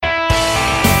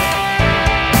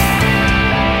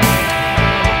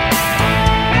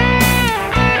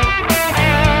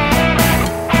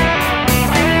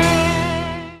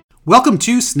Welcome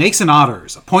to Snakes and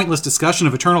Otters, a pointless discussion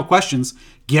of eternal questions.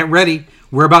 Get ready,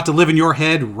 we're about to live in your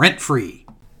head rent-free.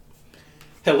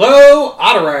 Hello,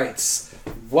 Otterites!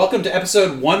 Welcome to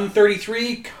episode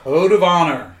 133, Code of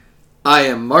Honor. I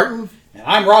am Martin. And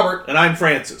I'm Robert. And I'm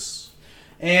Francis.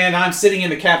 And I'm sitting in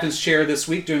the captain's chair this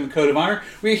week doing the Code of Honor.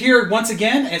 We're here once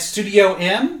again at Studio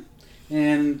M,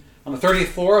 and on the 30th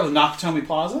floor of the Nakatomi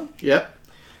Plaza. Yep.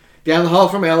 Down the hall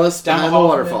from Ellis, behind the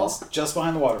waterfall. Just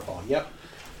behind the waterfall, yep.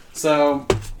 So,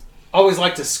 always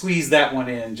like to squeeze that one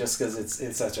in just because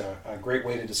it's such a great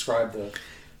way to describe the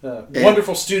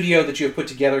wonderful studio that you have put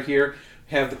together here.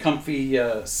 Have the comfy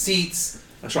seats.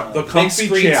 That's right, the comfy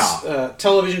chair.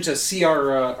 Television to see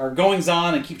our goings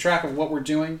on and keep track of what we're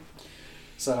doing.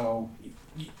 So,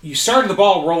 you started the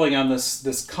ball rolling on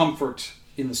this comfort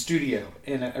in the studio,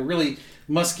 and I really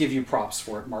must give you props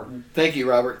for it, Martin. Thank you,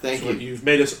 Robert. Thank you. You've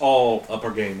made us all up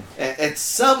our game. At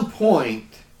some point,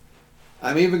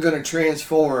 I'm even going to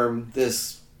transform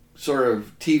this sort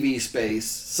of TV space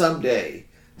someday.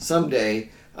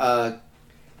 Of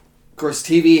course,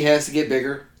 TV has to get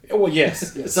bigger. Well,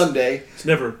 yes. Someday. It's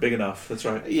never big enough. That's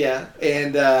right. Yeah,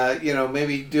 and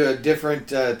maybe do a different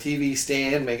TV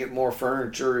stand, make it more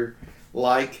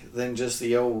furniture-like than just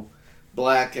the old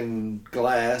black and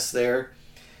glass there.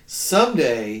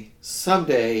 Someday,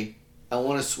 I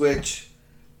want to switch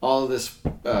all of this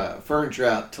furniture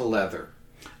out to leather.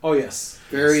 Oh, yes.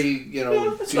 Very,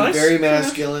 that's nice. Very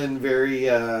masculine, very,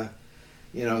 so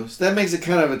that makes it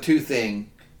kind of a two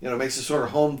thing. It makes it sort of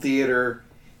home theater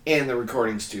and the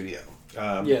recording studio.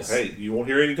 Yes. Hey, you won't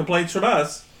hear any complaints from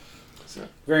us. So.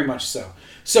 Very much so.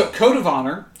 So, Code of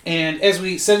Honor, and as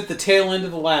we said at the tail end of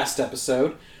the last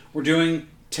episode, we're doing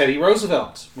Teddy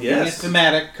Roosevelt. We're doing a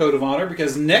thematic Code of Honor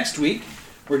because next week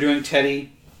we're doing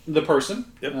Teddy the person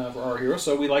for our hero.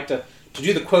 So we like to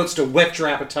do the quotes to whet your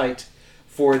appetite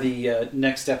for the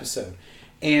next episode.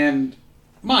 And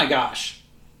my gosh,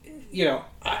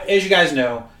 as you guys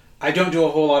know, I don't do a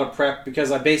whole lot of prep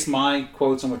because I base my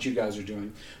quotes on what you guys are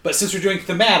doing. But since we're doing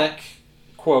thematic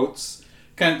quotes,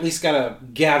 kind of at least got to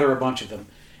gather a bunch of them.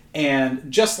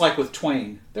 And just like with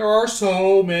Twain, there are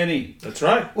so many. That's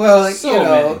right. Well,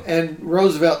 many. And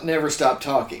Roosevelt never stopped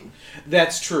talking.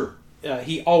 That's true.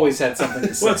 He always had something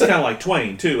to say. Well, it's kind of like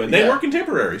Twain, too. And they were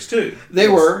contemporaries, too. They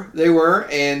were.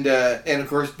 And of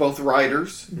course, both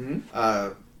writers.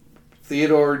 Mm-hmm.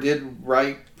 Theodore did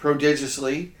write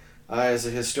prodigiously as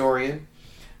a historian.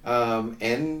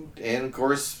 And of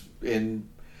course, in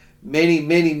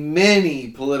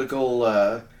many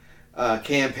political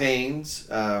campaigns,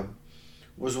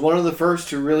 was one of the first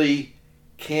to really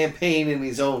campaign in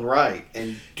his own right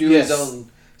and do his own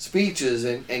speeches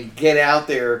and get out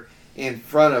there in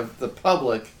front of the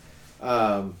public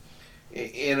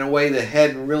in a way that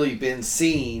hadn't really been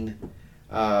seen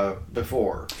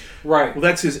before. Right. Well,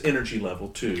 that's his energy level,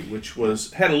 too, which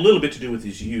had a little bit to do with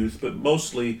his youth, but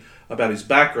mostly about his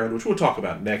background, which we'll talk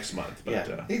about next month.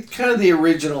 But, he's kind of the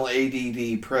original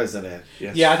ADD president.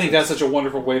 Yes. Yeah, I think that's such a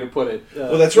wonderful way to put it.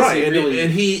 Well, that's right.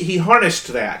 And he harnessed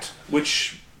that,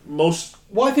 which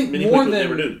I think many people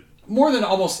never do. More than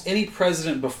almost any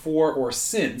president before or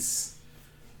since,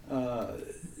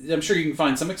 I'm sure you can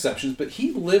find some exceptions, but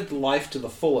he lived life to the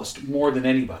fullest more than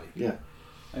anybody. Yeah.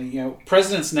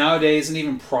 Presidents nowadays and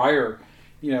even prior,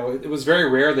 it was very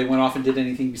rare they went off and did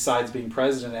anything besides being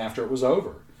president after it was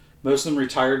over. Most of them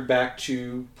retired back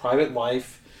to private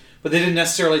life, but they didn't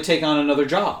necessarily take on another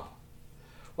job.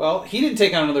 Well, he didn't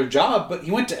take on another job, but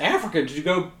he went to Africa to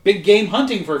go big game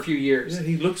hunting for a few years. Yeah,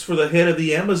 he looks for the head of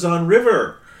the Amazon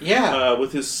River. Yeah,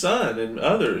 with his son and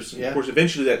others. Yeah. Of course,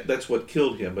 eventually that's what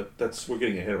killed him. But we're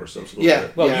getting ahead of ourselves a little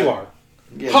bit. Well, you are.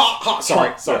 Yes.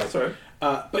 Sorry. Sorry.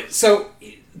 But so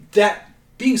that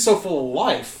being so full of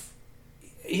life,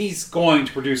 he's going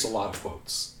to produce a lot of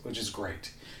quotes, which is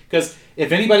great. Because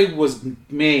if anybody was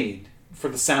made for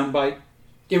the soundbite,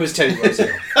 it was Teddy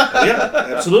Roosevelt. Yeah,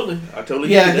 absolutely. I totally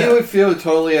get that. He would feel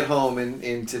totally at home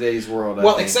in today's world. I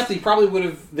think. Except they probably would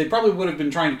have been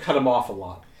trying to cut him off a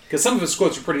lot. Because some of his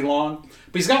quotes are pretty long,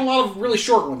 but he's got a lot of really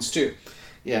short ones too.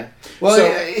 Yeah.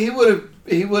 Well, he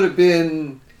would have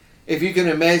been, if you can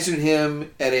imagine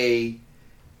him at a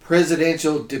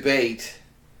presidential debate,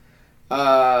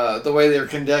 the way they're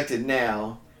conducted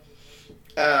now,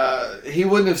 he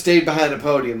wouldn't have stayed behind a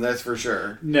podium. That's for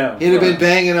sure. No, he'd have been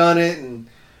banging on it and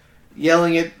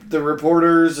yelling at the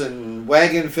reporters and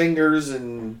wagging fingers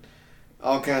and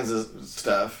all kinds of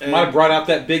stuff. Might have brought out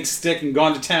that big stick and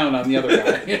gone to town on the other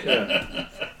guy.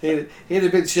 He'd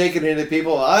have been shaking it at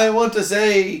people. I want to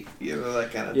say,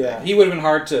 that kind of thing. Yeah, he would have been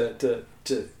hard to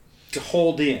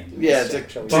hold in. Yeah,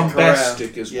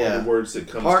 bombastic is one of the words that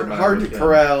comes to mind. Hard to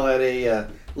corral at a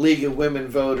League of Women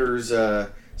Voters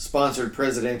sponsored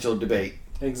presidential debate.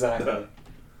 Exactly.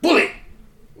 Bully!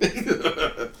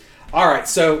 All right,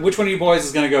 so which one of you boys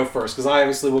is going to go first? Because I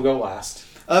obviously will go last.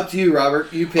 Up to you,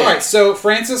 Robert. You pick. All right, so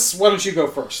Francis, why don't you go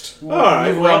first? We'll All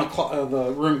right, move around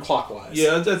the room clockwise.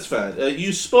 Yeah, that's fine.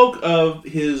 You spoke of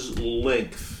his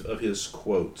length of his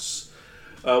quotes.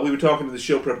 We were talking to the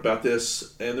show prep about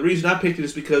this, and the reason I picked it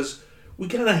is because we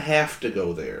kind of have to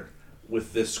go there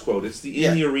with this quote. It's the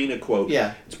In the Arena quote.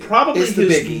 Yeah. It's probably It's the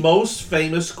his biggie. most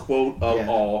famous quote of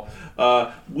all.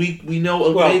 We know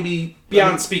of Well, maybe...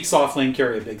 Beyond Speak Softly and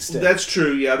Carry a Big Stick. That's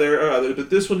true, yeah, there are others, but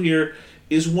this one here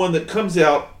is one that comes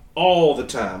out all the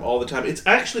time. It's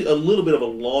actually a little bit of a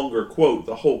longer quote,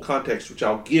 the whole context, which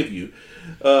I'll give you,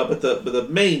 but the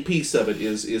main piece of it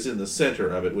is in the center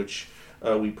of it, which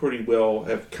we pretty well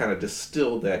have kind of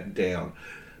distilled that down.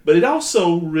 But it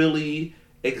also really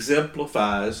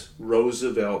exemplifies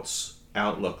Roosevelt's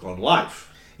outlook on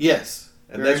life. Yes.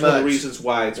 And that's one of the reasons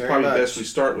why it's probably best we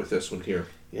start with this one here.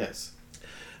 Yes.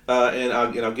 And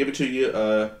I'll give it to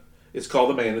you. It's called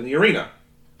The Man in the Arena.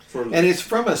 And it's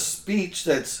from a speech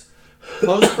that's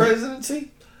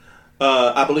post-presidency?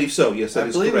 I believe so, yes, that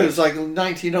is correct. I believe it was like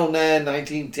 1909,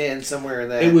 1910, somewhere in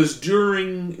that. It was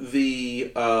during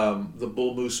the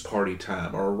Bull Moose Party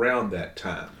time, or around that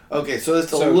time. Okay, so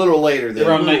it's a little later than...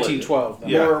 Around 1912. Then.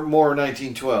 Yeah. More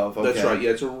 1912, okay. That's right,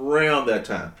 yeah, it's around that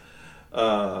time.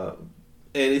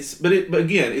 And but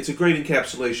again, it's a great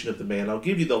encapsulation of the man. I'll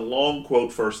give you the long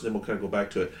quote first, and then we'll kind of go back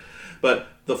to it. But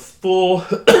the full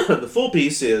the full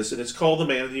piece is, and it's called The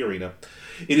Man in the Arena.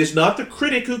 It is not the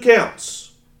critic who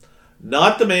counts,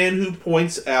 not the man who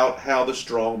points out how the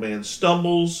strong man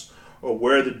stumbles or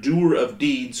where the doer of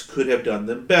deeds could have done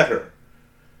them better.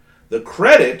 The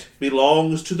credit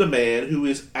belongs to the man who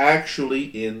is actually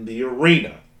in the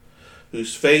arena,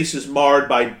 whose face is marred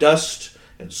by dust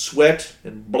and sweat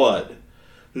and blood,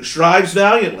 who strives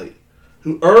valiantly,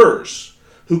 who errs,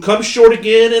 who comes short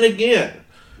again and again,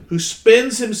 who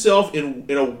spends himself in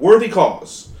a worthy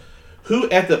cause, who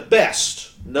at the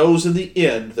best knows in the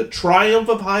end the triumph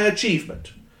of high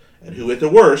achievement, and who at the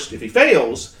worst, if he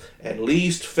fails, at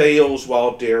least fails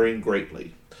while daring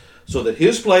greatly, so that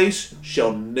his place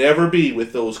shall never be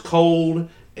with those cold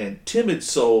and timid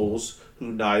souls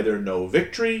who neither know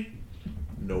victory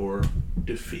nor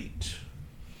defeat.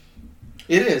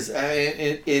 It is.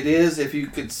 It is, if you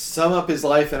could sum up his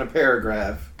life in a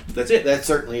paragraph, That's it. that's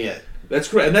certainly it. That's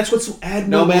correct. And that's what's so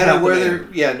admirable No matter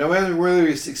about the man. no matter whether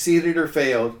he succeeded or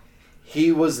failed,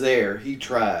 he was there. He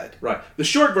tried. Right. The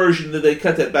short version that they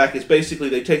cut that back is basically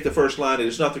they take the first line, it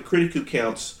is not the critic who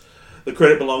counts, the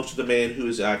credit belongs to the man who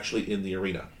is actually in the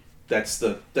arena. That's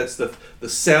the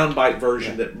soundbite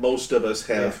version that most of us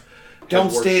have.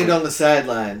 Don't stand on the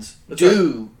sidelines.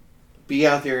 Be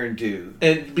out there and do.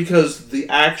 And because the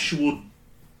actual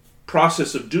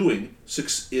process of doing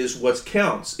is what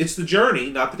counts. It's the journey,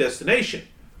 not the destination.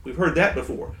 We've heard that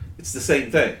before. It's the same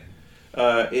thing.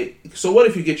 So what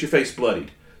if you get your face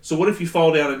bloodied? So what if you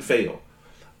fall down and fail?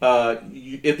 At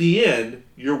the end,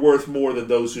 you're worth more than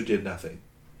those who did nothing.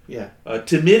 Yeah.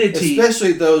 Timidity...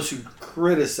 Especially those who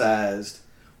criticized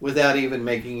without even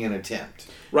making an attempt.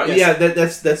 Right, Yes. yeah,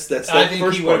 that's the I think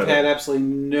first he part would of have had it. absolutely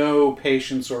no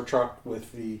patience or truck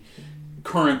with the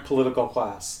current political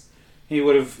class. He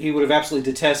would have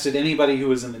absolutely detested anybody who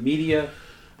was in the media,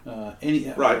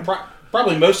 Right.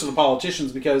 Probably most of the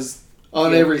politicians, because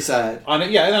On every side. on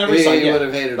every side, He yeah, would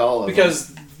have hated all of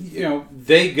because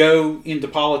they go into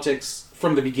politics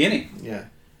from the beginning. them. Yeah.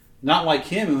 Not like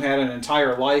him, who had an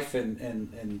entire life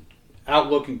and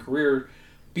outlook and career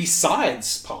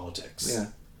besides politics. Yeah.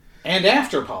 And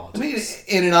after I politics.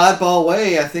 mean, in an oddball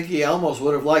way, I think he almost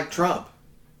would have liked Trump.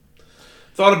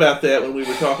 Thought about that when we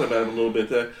were talking about it a little bit.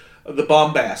 The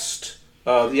bombast,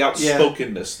 the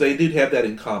outspokenness. They did have that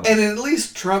in common. And at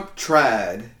least Trump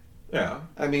tried. Yeah.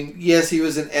 I mean, yes, he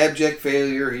was an abject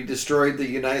failure. He destroyed the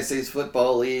United States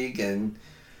Football League, and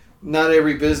not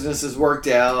every business has worked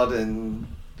out. And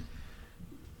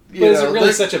But is it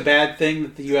really such a bad thing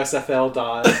that the USFL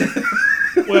died?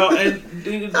 Well,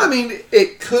 and I mean,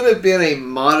 it could have been a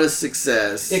modest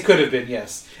success. It could have been,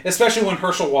 yes. Especially when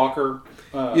Herschel Walker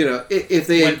if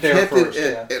they had went there kept first,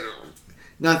 it.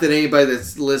 Not that anybody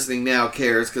that's listening now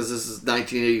cares, because this is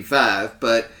 1985,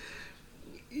 but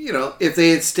if they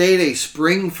had stayed a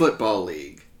spring football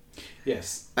league,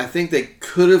 yes. I think they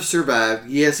could have survived.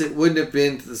 Yes, it wouldn't have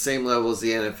been to the same level as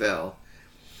the NFL,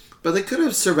 but they could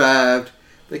have survived.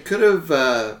 They could have,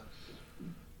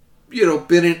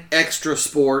 been an extra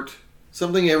sport,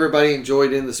 something everybody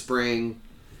enjoyed in the spring.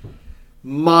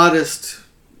 Modest,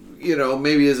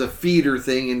 maybe as a feeder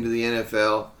thing into the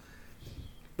NFL.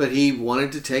 but he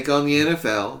wanted to take on the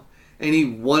NFL, and he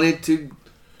wanted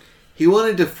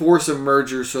to force a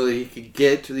merger so that he could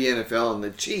get to the NFL on the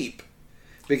cheap,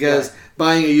 because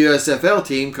buying a USFL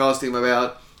team cost him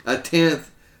about a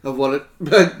tenth of what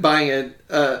buying an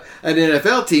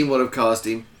NFL team would have cost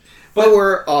him. But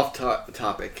we're off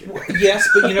topic. Yes,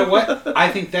 but you know what?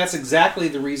 I think that's exactly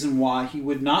the reason why he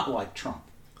would not like Trump.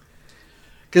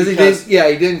 Because he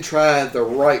didn't try it the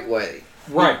right way.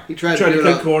 Right. He tried to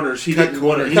cut corners. He didn't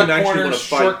actually want to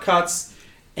fight. Shortcuts,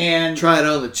 and try it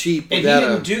on the cheap. And he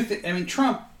didn't do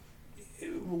Trump,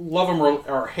 love him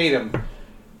or hate him,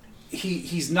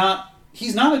 he's not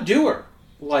a doer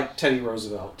like Teddy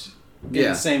Roosevelt in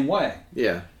the same way.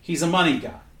 Yeah. He's a money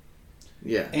guy.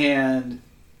 Yeah. And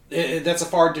that's a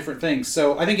far different thing.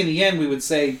 So I think in the end we would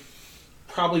say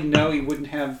probably no, he wouldn't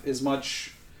have as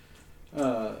much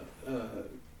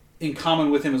in common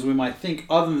with him as we might think,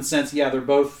 other than the sense, they're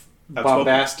both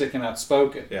bombastic and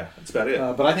outspoken. Yeah, that's about it.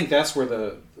 But I think that's where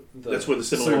the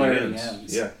similarity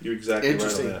ends. Yeah, you're exactly right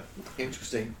on that.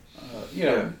 Interesting.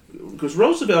 Because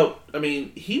Roosevelt,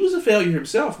 he was a failure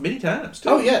himself many times too.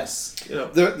 Oh yes.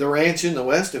 The ranch in the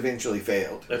West eventually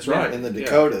failed. That's right. In the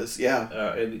Dakotas,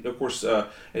 and of course,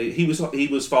 he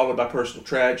was followed by personal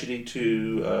tragedy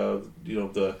to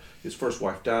his first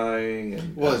wife dying,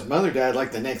 and his mother died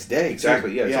like the next day.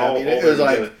 Exactly. Yeah. It was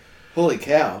like, holy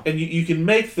cow. And you can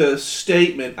make the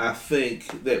statement, I think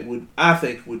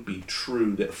would be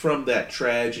true, that from that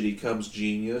tragedy comes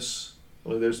genius.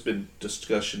 There's been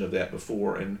discussion of that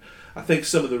before, and I think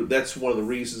that's one of the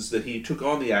reasons that he took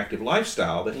on the active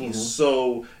lifestyle that he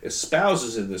so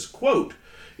espouses in this quote,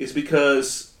 is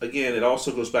because, again, it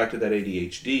also goes back to that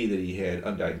ADHD that he had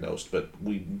undiagnosed, but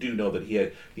we do know that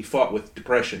he fought with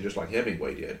depression just like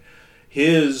Hemingway did.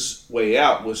 His way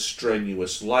out was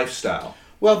strenuous lifestyle.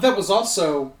 Well, that was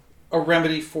also a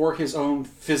remedy for his own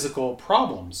physical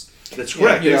problems. That's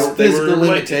correct. Physical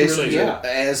limitations,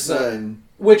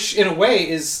 which in a way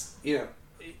is,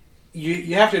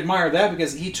 you have to admire that,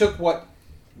 because he took what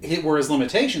were his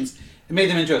limitations and made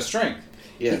them into a strength.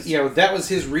 Yes. That was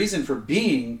his reason for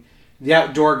being the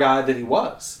outdoor guy that he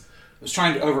was. He was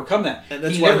trying to overcome that. And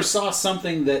he never saw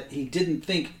something that he didn't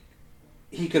think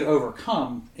he could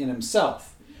overcome in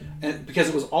himself, and because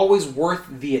it was always worth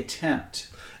the attempt.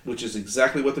 Which is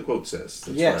exactly what the quote says.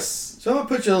 That's yes. Right. So I'm going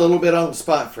to put you a little bit on the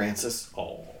spot, Francis.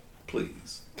 Oh,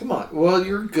 please. Come on. Well,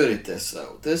 you're good at this,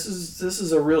 though. This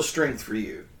is a real strength for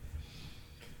you.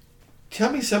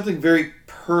 Tell me something very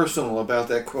personal about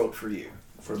that quote for you.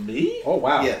 For me? Oh,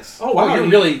 wow. Yes. Oh, wow. You're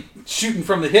really shooting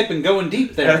from the hip and going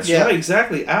deep there. That's right.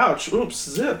 Exactly. Ouch. Oops.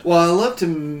 Zip. Well, I love to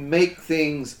make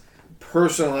things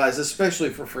personalized,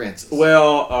 especially for Francis.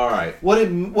 Well, all right. What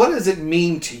does it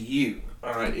mean to you?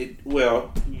 All right.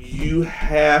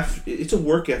 It's a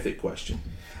work ethic question.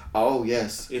 Oh,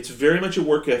 yes. It's very much a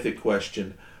work ethic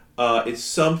question. It's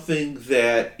something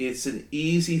that it's an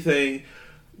easy thing.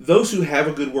 Those who have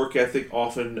a good work ethic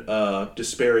often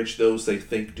disparage those they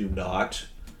think do not.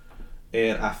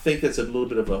 And I think that's a little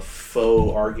bit of a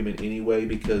faux argument anyway,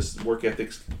 because work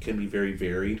ethics can be very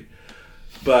varied.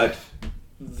 But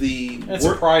it's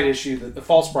a pride issue, the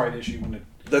false pride issue.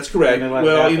 That's correct.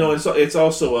 Well, it's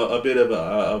also a bit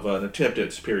of an attempt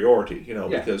at superiority,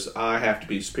 because I have to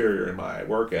be superior in my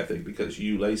work ethic because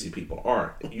you lazy people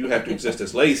aren't. You have to exist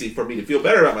as lazy for me to feel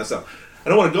better about myself. I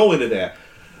don't want to go into that.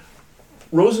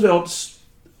 Roosevelt's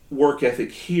work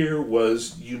ethic here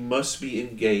was you must be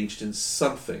engaged in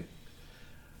something.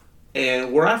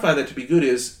 And where I find that to be good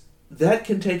is that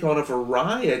can take on a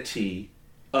variety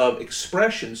of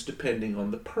expressions depending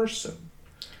on the person.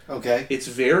 Okay. It's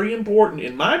very important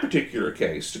in my particular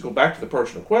case, to go back to the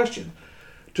personal question,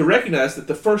 to recognize that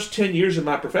the first 10 years of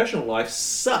my professional life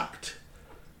sucked.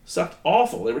 Sucked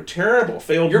awful. They were terrible.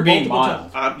 Failed You're being multiple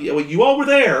times. You all were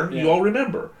there. Yeah. You all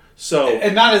remember. So,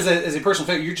 and not as a personal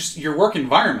failure. Your work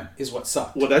environment is what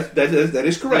sucked. Well, that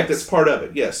is correct. Yes. That's part of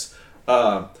it. Yes.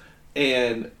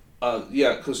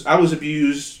 Because I was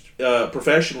abused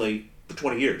professionally for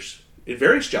 20 years in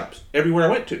various jobs, everywhere I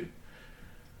went to.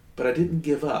 But I didn't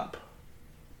give up.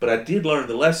 But I did learn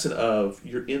the lesson of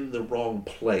you're in the wrong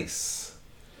place.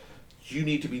 You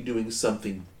need to be doing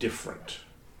something different.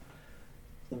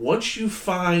 Once you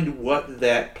find what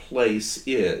that place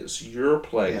is, your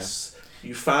place,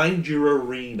 you find your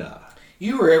arena.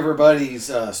 You were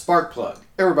everybody's spark plug,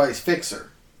 everybody's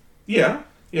fixer. Yeah.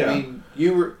 I mean,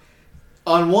 you were.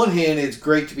 On one hand, it's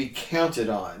great to be counted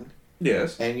on.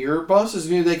 Yes. And your bosses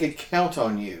knew they could count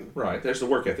on you. Right. There's the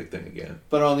work ethic thing again.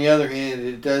 But on the other hand,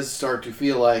 it does start to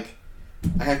feel like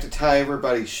I have to tie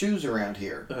everybody's shoes around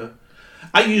here.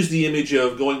 I use the image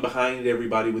of going behind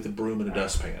everybody with a broom and a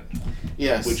dustpan.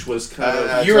 Yes. Which was kind of...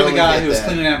 I You were totally the guy get who was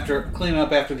that. cleaning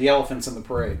up after the elephants in the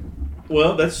parade.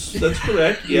 Well, that's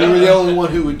correct. Yeah. You were the only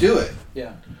one who would do it.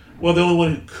 Yeah. Well, the only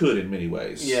one who could in many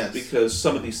ways. Yes. Because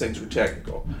some of these things were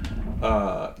technical.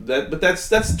 But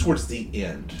that's towards the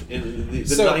end. In the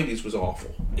 90s was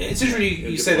awful. It's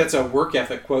interesting you say that's a work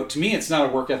ethic quote. To me, it's not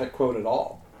a work ethic quote at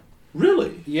all.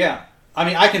 Really? Yeah. I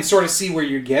mean, I can sort of see where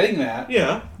you're getting that.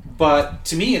 Yeah. But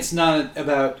to me, it's not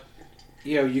about,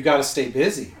 you got to stay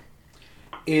busy.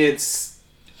 It's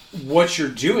what you're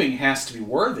doing has to be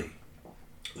worthy.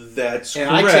 That's and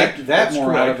correct. I take that That's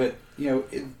more correct. out of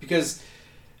it, because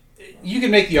you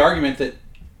can make the argument that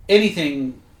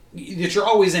anything, that you're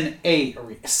always in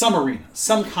some arena,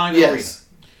 some kind of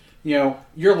arena.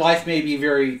 Your life may be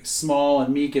very small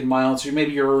and meek and mild, so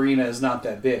maybe your arena is not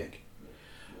that big.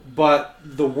 But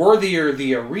the worthier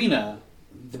the arena,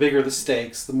 the bigger the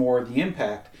stakes, the more the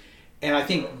impact. And I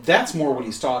think that's more what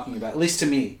he's talking about, at least to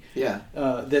me. Yeah.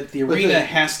 That the arena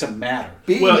has to matter.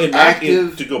 Being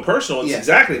active... to go personal, it's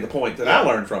exactly the point that I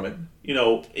learned from it.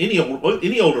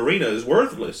 Any old arena is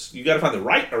worthless. You got to find the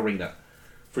right arena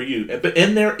for you.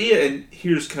 And there is, and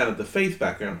here's kind of the faith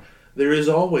background, there is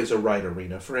always a right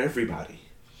arena for everybody.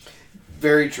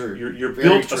 Very true. You're Very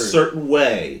built true. a certain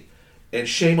way, and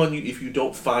shame on you if you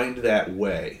don't find that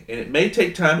way. And it may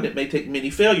take time, and it may take many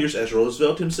failures, as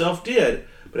Roosevelt himself did.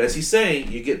 But as he's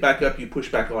saying, you get back up, you push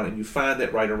back on, and you find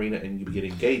that right arena, and you get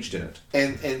engaged in it.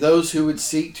 And those who would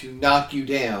seek to knock you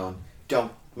down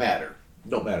don't matter.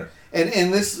 Don't matter.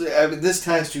 And this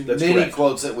ties to many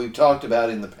quotes that we've talked about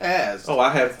in the past. Oh,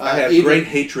 I have great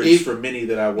hatreds for many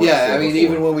that I worked for. Yeah, I mean,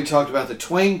 before. even when we talked about the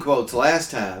Twain quotes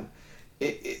last time,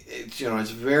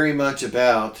 it's very much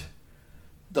about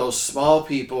those small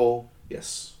people.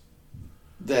 Yes.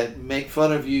 That make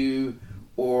fun of you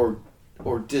or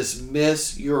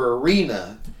dismiss your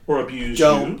arena or abuse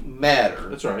don't matter.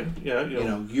 That's right.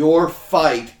 Yeah, your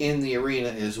fight in the arena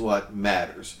is what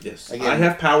matters. Yes, Again, I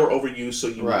have power over you, so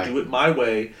you right. do it my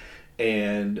way,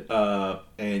 and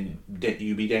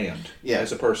you be damned.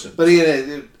 As a person. But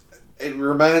again, it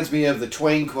reminds me of the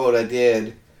Twain quote I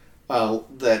did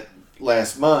that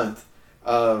last month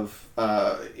of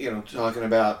talking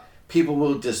about people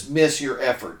will dismiss your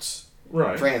efforts,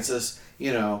 right, Francis.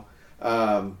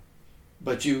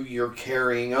 But you're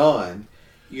carrying on.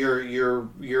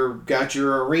 You're got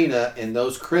your arena, and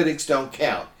those critics don't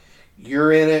count.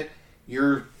 You're in it.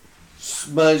 You're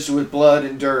smudged with blood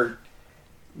and dirt,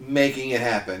 making it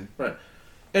happen. Right,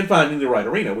 and finding the right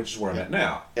arena, which is where I'm at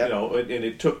now. Yep. And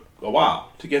it took a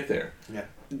while to get there. Yeah,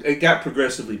 it got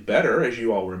progressively better, as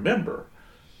you all remember,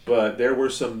 but there were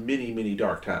some many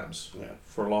dark times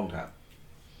for a long time.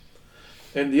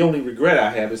 And the only regret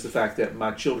I have is the fact that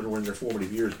my children were in their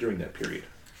formative years during that period.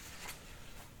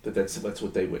 That's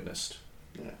what they witnessed.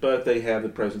 Yeah. But they have the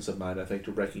presence of mind, I think,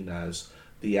 to recognize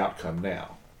the outcome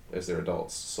now as they're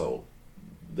adults. So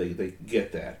they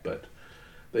get that. But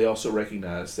they also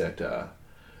recognize that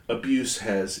abuse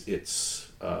has its...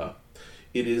 the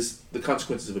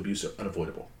consequences of abuse are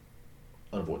unavoidable.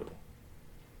 Unavoidable.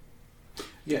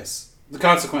 Yes.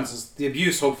 The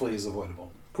abuse hopefully is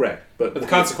avoidable. Correct, but the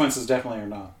consequences definitely are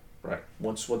not. Right.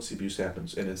 Once the abuse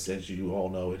happens, and as you all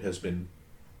know, it has been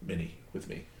many with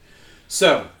me.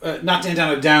 So, not to end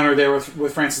on a downer there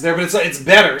with Francis there, but it's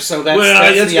better. So that's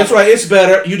that's right. It's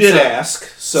better. You did ask,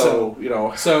 so.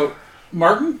 So,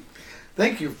 Martin,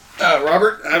 thank you,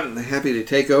 Robert. I'm happy to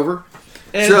take over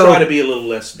and try to be a little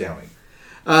less downing.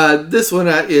 This one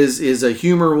is a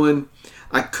humor one.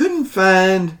 I couldn't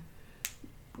find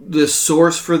the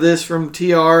source for this from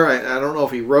TR. I don't know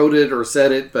if he wrote it or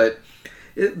said it, but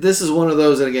this is one of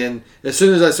those that, again, as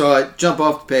soon as I saw it, jump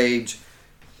off the page.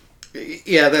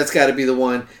 Yeah, that's got to be the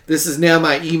one. This is now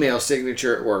my email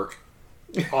signature at work.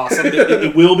 Awesome.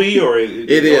 It will be, or it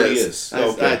already is?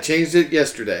 I changed it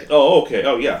yesterday. Oh, okay.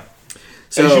 Oh, yeah.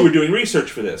 So, as you were doing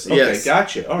research for this. Okay, yes.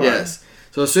 Gotcha. All right. Yes.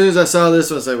 So as soon as I saw this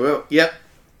one, I said, well, yep,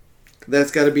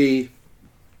 that's got to be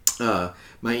my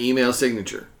email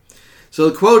signature. So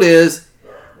the quote is,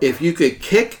 if you could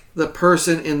kick the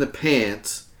person in the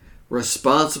pants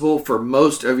responsible for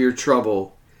most of your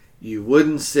trouble, you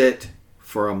wouldn't sit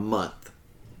for a month.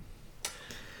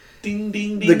 Ding,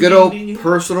 ding, ding. The good old ding, ding.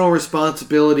 personal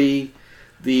responsibility.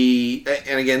 And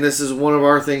again, this is one of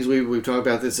our things. We've talked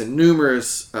about this in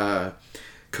numerous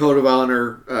Code of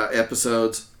Honor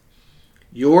episodes.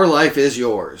 Your life is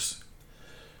yours.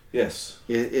 Yes.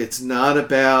 It's not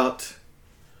about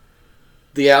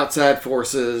the outside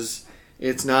forces.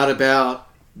 It's not about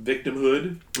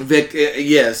victimhood.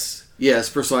 Yes,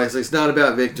 precisely. It's not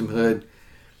about victimhood.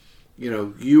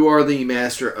 you are the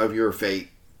master of your fate.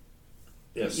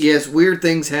 Yes. Yes, weird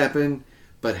things happen,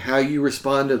 but how you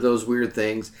respond to those weird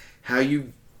things, how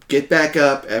you get back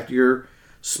up after you're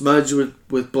smudged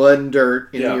with blood and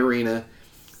dirt in the arena,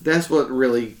 that's what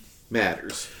really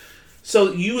matters.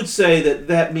 So you would say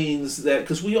that means that,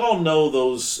 because we all know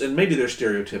those, and maybe they're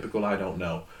stereotypical, I don't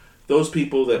know, those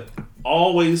people that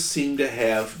always seem to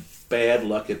have bad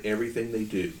luck at everything they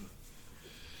do.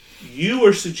 You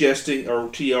are suggesting, or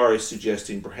TR is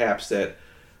suggesting perhaps, that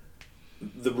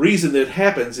the reason that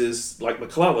happens is, like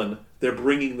McClellan, they're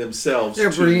bringing themselves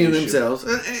They're to bringing the issue. themselves.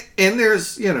 And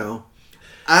there's,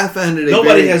 I find it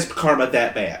Nobody has karma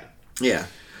that bad. Yeah.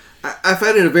 I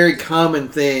find it a very common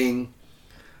thing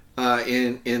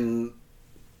in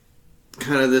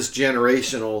kind of this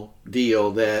generational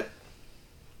deal that,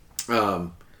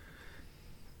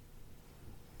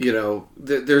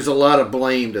 there's a lot of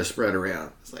blame to spread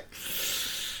around. It's like,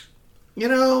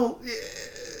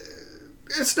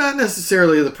 it's not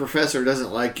necessarily the professor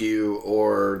doesn't like you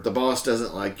or the boss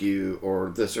doesn't like you or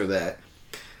this or that.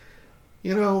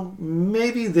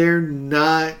 Maybe they're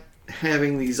not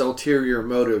having these ulterior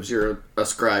motives you're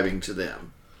ascribing to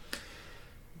them.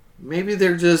 Maybe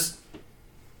they're just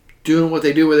doing what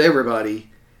they do with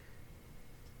everybody.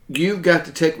 You've got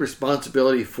to take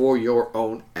responsibility for your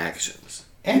own actions.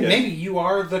 And maybe you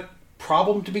are the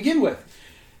problem to begin with.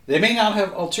 They may not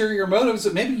have ulterior motives,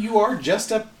 but maybe you are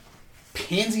just a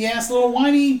pansy-ass little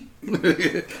whiny,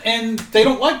 and they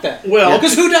don't like that. Well,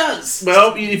 because who does?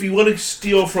 Well, if you want to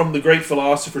steal from the great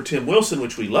philosopher Tim Wilson,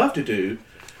 which we love to do,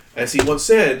 as he once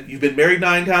said, you've been married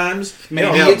 9 times. Maybe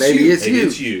it's you.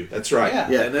 It's you. That's right.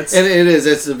 Yeah. And it is.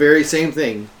 It's the very same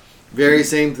thing. Very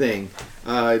same thing.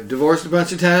 Divorced a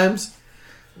bunch of times.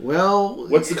 Well,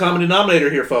 what's the common denominator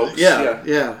here, folks? Yeah.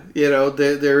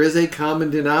 There is a common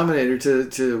denominator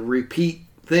to repeat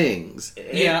things.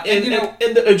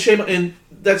 And shame, and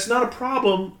that's not a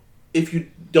problem if you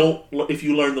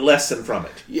learn the lesson from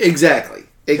it. Exactly.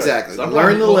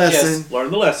 Learn the lesson. Yes,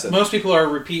 learn the lesson. Most people are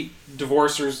repeat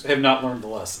divorcers have not learned the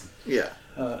lesson. Yeah.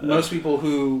 Most people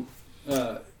who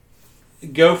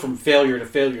go from failure to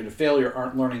failure to failure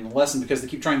aren't learning the lesson because they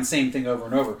keep trying the same thing over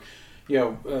and over.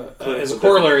 As a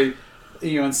corollary,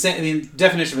 the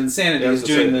definition of insanity is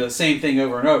doing the same thing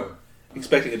over and over,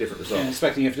 expecting a different result. And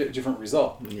expecting a different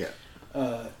result. Yeah.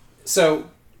 So,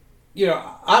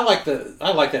 I like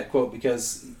that quote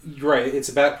because you're right. It's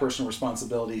about personal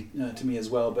responsibility to me as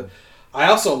well. But I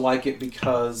also like it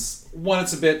because one,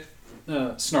 it's a bit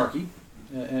snarky,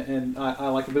 and I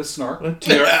like a bit of snark. Well,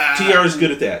 TR is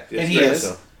good at that, and he is.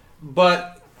 So.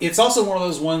 But it's also one of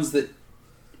those ones that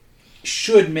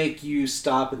should make you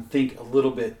stop and think a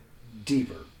little bit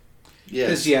deeper.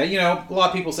 Yes. Because a lot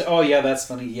of people say, "Oh, yeah, that's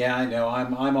funny. Yeah, I know.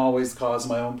 I'm always the cause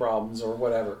of my own problems or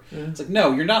whatever." Mm-hmm. It's like,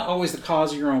 no, you're not always the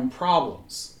cause of your own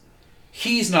problems.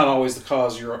 He's not always the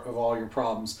cause of all your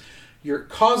problems. Your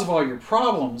cause of all your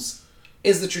problems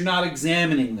is that you're not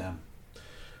examining them.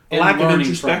 Lack of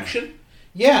introspection.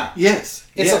 Yeah. Yes.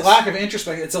 It's a lack of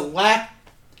introspection.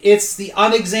 It's the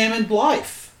unexamined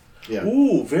life. Yeah.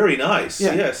 Ooh, very nice.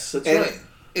 Yeah. Yes, that's right.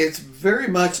 It's very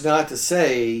much not to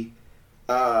say,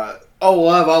 I've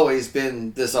always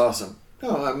been this awesome.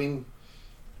 No, I mean,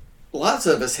 lots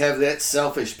of us have that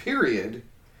selfish period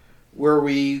where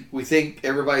we think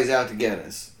everybody's out to get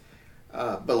us.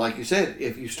 But like you said,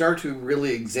 if you start to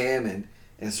really examine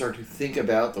and start to think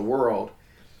about the world,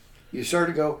 you start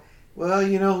to go,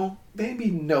 well, maybe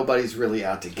nobody's really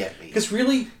out to get me. Because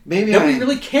nobody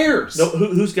really cares. No,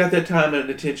 who's got that time and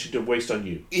attention to waste on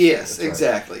you? Yes,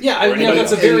 exactly. Right. Yeah,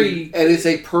 that's a very... And it's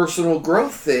a personal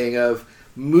growth thing of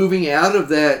moving out of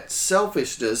that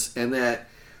selfishness and that,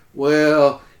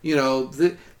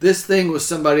 this thing was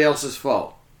somebody else's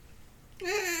fault.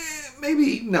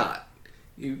 Maybe not.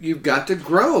 You've got to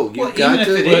grow.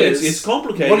 It's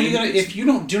complicated. What are you gonna if you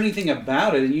don't do anything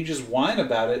about it and you just whine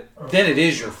about it? Then it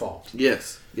is your fault.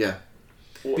 Yes. Yeah.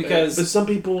 Because but some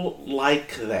people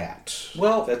like that.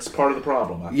 Well, that's part of the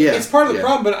problem. It's part of the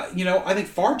problem. But I think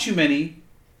far too many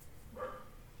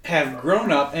have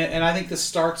grown up, and I think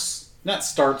this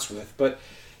but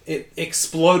it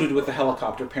exploded with the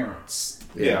helicopter parents.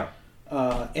 Yeah.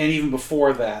 And even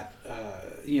before that,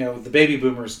 the baby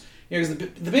boomers. Because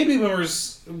the baby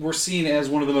boomers were seen as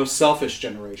one of the most selfish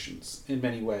generations in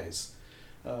many ways.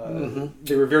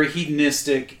 They were very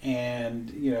hedonistic, and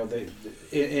they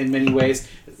in many ways,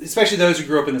 especially those who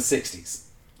grew up in the '60s.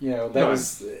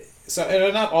 Was so.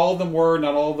 And not all of them were,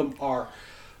 not all of them are,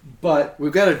 but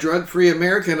we've got a drug-free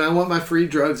America, and I want my free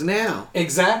drugs now.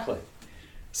 Exactly.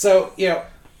 So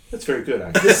That's very good,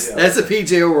 actually. That's a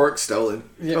PJ O'Rourke stolen.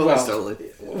 Totally well, stolen.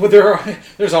 Well,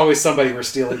 there's always somebody we're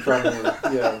stealing from,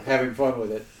 having fun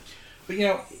with it. But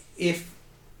if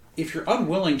you're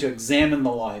unwilling to examine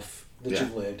the life that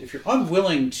you've lived, if you're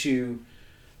unwilling to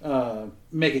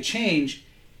make a change,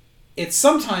 it's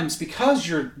sometimes because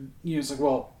it's like,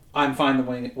 well, I'm fine the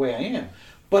way I am.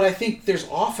 But I think there's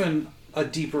often a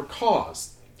deeper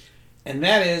cause, and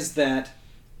that is that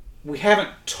we haven't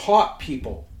taught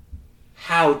people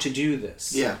how to do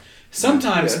this. Yeah.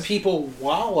 Sometimes people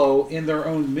wallow in their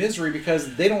own misery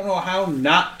because they don't know how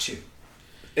not to.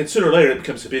 And sooner or later it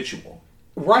becomes habitual.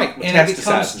 Right. And it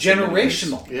becomes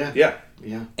generational. Yeah.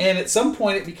 And at some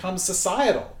point it becomes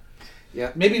societal.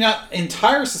 Yeah. Maybe not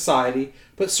entire society,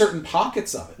 but certain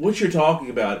pockets of it. What you're talking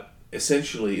about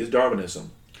essentially is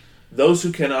Darwinism. Those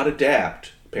who cannot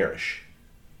adapt perish.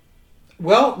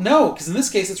 Well, no, because in this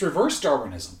case it's reverse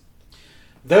Darwinism.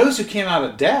 Those who cannot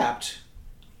adapt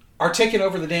are taking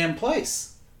over the damn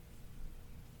place.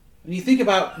 When you think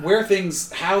about where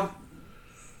things, granted,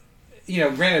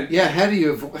 how do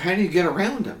you get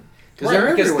around them?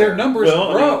 Because their numbers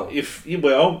grow.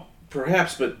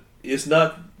 Perhaps, but is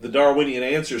not the Darwinian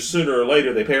answer sooner or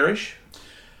later they perish?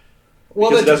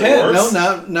 Well, it depends.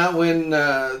 No, not when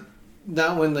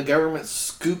the government's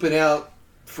scooping out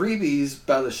freebies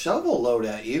by the shovel load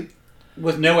at you,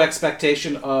 with no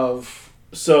expectation of.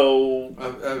 So,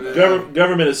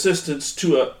 government assistance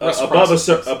to above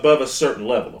a certain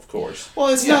level, of course. Well,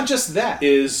 it's not just that.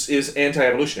 Is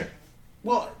anti-evolutionary.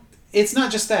 Well, it's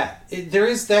not just that. There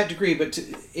is that degree, but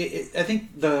I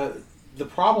think the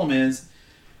problem is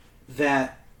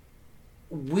that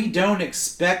we don't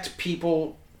expect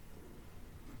people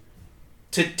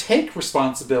to take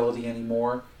responsibility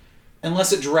anymore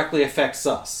unless it directly affects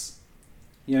us.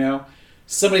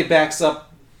 Somebody backs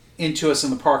up into us in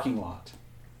the parking lot.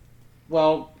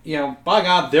 Well, by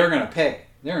God, they're going to pay.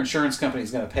 Their insurance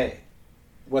company's going to pay,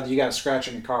 whether you got a scratch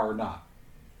on your car or not.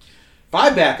 If I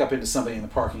back up into somebody in the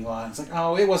parking lot, it's like,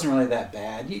 oh, it wasn't really that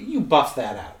bad. You buff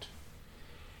that out.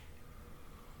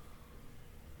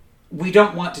 We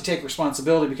don't want to take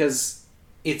responsibility because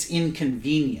it's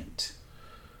inconvenient.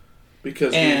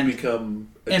 Because we've become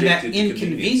addicted and that to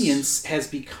inconvenience has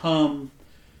become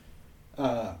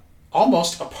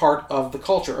almost a part of the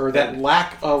culture, or that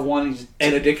lack of wanting to...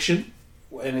 An addiction?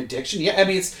 An addiction, yeah. I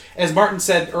mean, it's, as Martin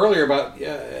said earlier about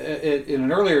in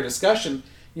an earlier discussion,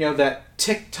 that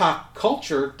TikTok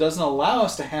culture doesn't allow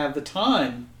us to have the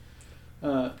time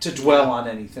to dwell on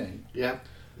anything. Yeah.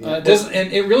 And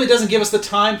it really doesn't give us the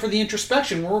time for the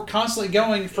introspection. We're constantly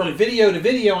going from video to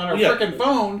video on our frickin'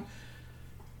 phone.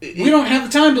 We don't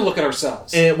have the time to look at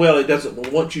ourselves. And it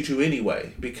doesn't want you to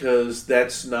anyway, because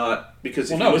that's not because.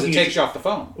 Because it takes you off the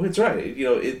phone. Well, that's right.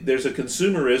 There's a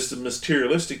consumerist,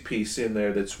 materialistic piece in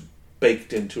there that's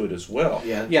baked into it as well.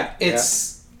 Yeah.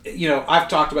 It's I've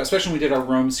talked about, especially when we did our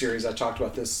Rome series. I talked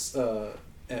about this. Matter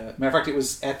of fact, it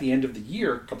was at the end of the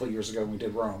year, a couple of years ago, when we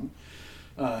did Rome,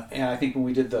 and I think when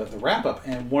we did the wrap up.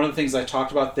 And one of the things I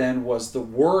talked about then was the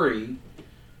worry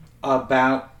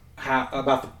about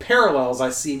the parallels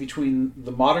I see between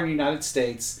the modern United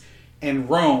States and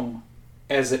Rome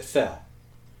as it fell.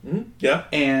 Mm-hmm. Yeah.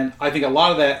 And I think a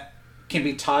lot of that can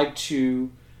be tied to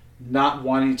not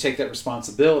wanting to take that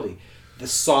responsibility, the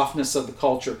softness of the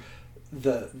culture,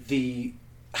 the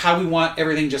how we want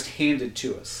everything just handed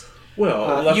to us.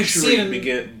 Well, luxury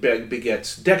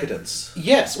begets decadence.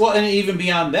 Yes, well, and even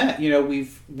beyond that,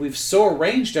 we've so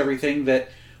arranged everything that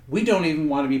we don't even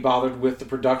want to be bothered with the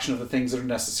production of the things that are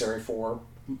necessary for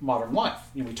modern life.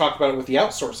 We talked about it with the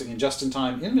outsourcing and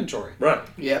just-in-time inventory. Right.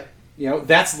 Yeah.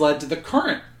 That's led to the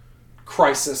current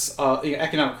crisis,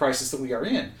 economic crisis that we are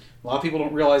in. A lot of people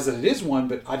don't realize that it is one,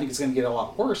 but I think it's going to get a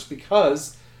lot worse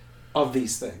because of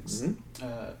these things.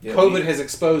 Mm-hmm. COVID has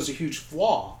exposed a huge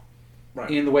flaw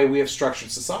in the way we have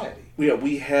structured society.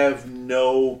 We have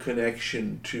no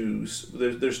connection to...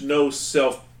 There's no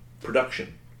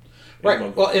self-production.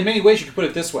 Right. Well, in many ways, you could put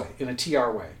it this way, in a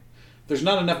TR way. There's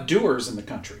not enough doers in the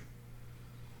country.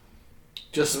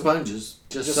 Just sponges.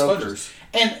 Just soakers.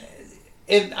 Sponges.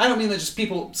 And I don't mean that just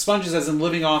people, sponges as in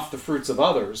living off the fruits of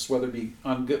others, whether it be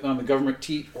on the government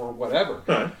teat or whatever.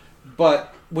 Right.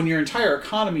 But when your entire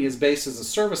economy is based as a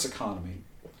service economy,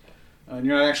 and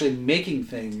you're not actually making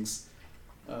things,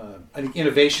 I think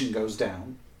innovation goes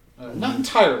down. Not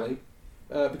entirely.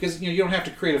 Because you don't have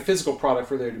to create a physical product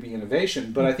for there to be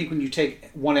innovation, but I think when you take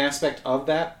one aspect of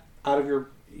that out of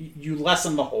you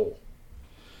lessen the whole.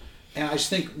 And I just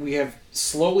think we have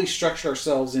slowly structured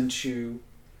ourselves into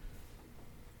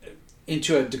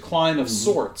a decline of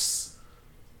sorts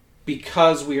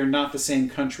because we are not the same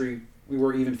country we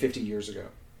were even 50 years ago.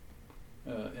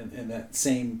 in that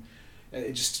same.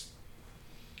 It just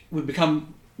would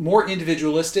become more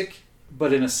individualistic,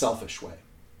 but in a selfish way.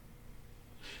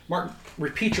 Mark,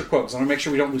 repeat your quote, because I want to make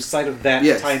sure we don't lose sight of that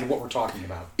Yes. tie into what we're talking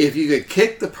about. If you could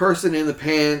kick the person in the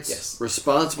pants Yes.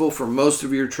 responsible for most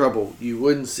of your trouble, you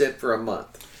wouldn't sit for a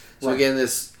month. So Right. again,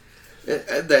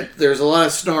 that there's a lot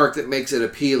of snark that makes it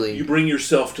appealing. You bring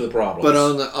yourself to the problems. But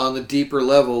on the deeper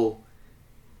level,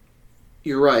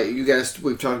 you're right. You guys,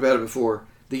 we've talked about it before.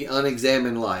 The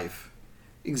unexamined life.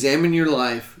 Examine your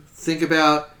life. Think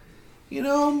about,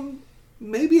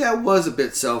 maybe I was a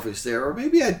bit selfish there, or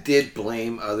maybe I did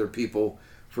blame other people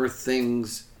for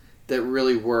things that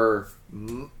really were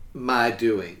my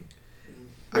doing.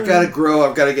 I've got to grow.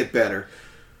 I've got to get better.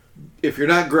 If you're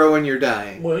not growing, you're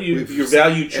dying. Well, your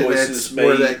value choices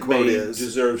where that quote is.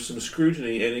 deserve some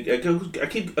scrutiny, and I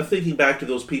keep thinking back to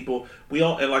those people. We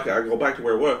all, and like I go back to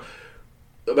where we're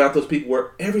about those people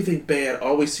where everything bad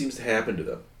always seems to happen to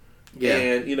them. Yeah.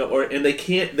 And and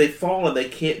they fall and they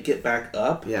can't get back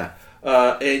up. Yeah.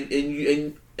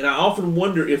 And I often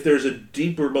wonder if there's a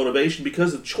deeper motivation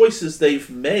because of choices they've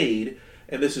made,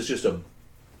 and this is just a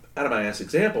out of my ass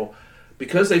example,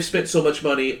 because they've spent so much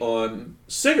money on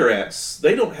cigarettes,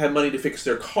 they don't have money to fix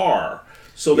their car.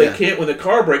 So they can't, when the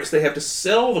car breaks, they have to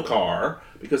sell the car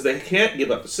because they can't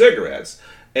give up the cigarettes.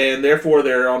 And therefore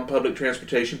they're on public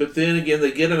transportation. But then again,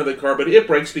 they get another car, but it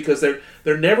breaks because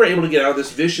they're never able to get out of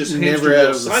this vicious hamster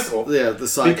wheel cycle. The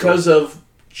cycle. Because of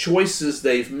choices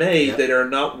they've made that are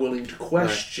not willing to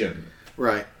question.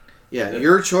 Right. Yeah,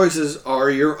 your choices are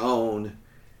your own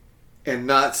and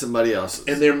not somebody else's.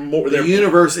 And they're more. The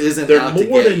universe isn't They're out to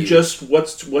more get than you. just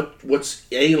what's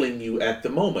ailing you at the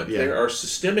moment. Yeah. There are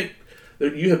systemic.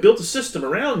 You have built a system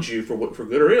around you for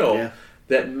good or ill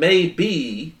that may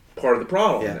be part of the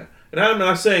problem. Yeah. And I'm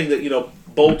not saying that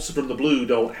bolts from the blue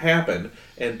don't happen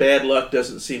and bad luck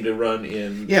doesn't seem to run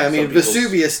in. Yeah, I mean some people's-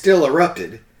 Vesuvius still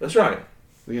erupted. That's right.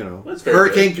 That's very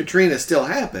Hurricane Katrina still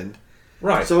happened.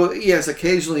 Right. So yes,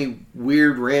 occasionally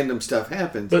weird random stuff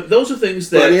happens. But those are things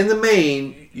that. But in the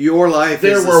main, your life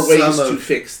there is were the ways sum to of,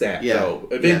 fix that, though.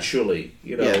 Eventually,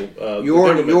 the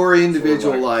your government,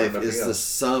 individual for life lack of is nothing the else.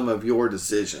 sum of your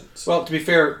decisions. Well, to be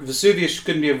fair, Vesuvius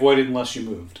couldn't be avoided unless you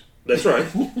moved. That's right.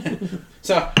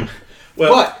 So,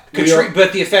 Well,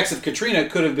 but the effects of Katrina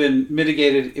could have been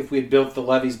mitigated if we had built the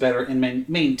levees better and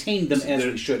maintained them as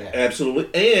we should have.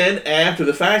 Absolutely. And after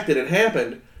the fact that it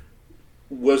happened,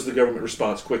 was the government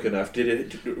response quick enough? Did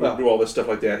it do all this stuff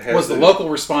like that? Was the local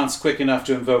response quick enough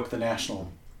to invoke the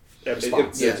national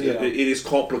response? It is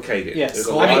complicated. Yes. There's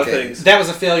a lot of things. That was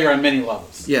a failure on many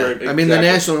levels. Yeah, Right, I mean the exactly.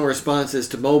 national response is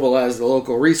to mobilize the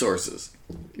local resources.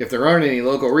 If there aren't any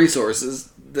local resources,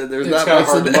 then there's It's not kinda much.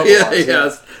 hard to mobilize,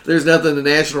 Yes, there's nothing the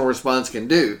national response can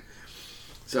do.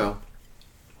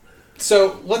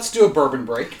 So let's do a bourbon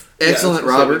break. excellent, I was gonna say, we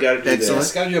Robert. gotta do that. Excellent.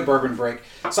 Let's got to do a bourbon break.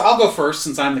 So I'll go first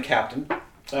since I'm the captain.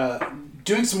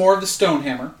 Doing some more of the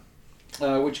Stonehammer,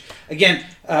 which again,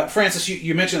 Francis,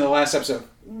 you mentioned in the last episode.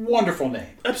 Wonderful name.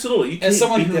 Absolutely. You As can't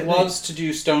someone beat who that name. loves to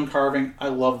do stone carving, I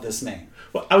love this name.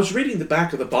 Well, I was reading the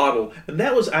back of the bottle, and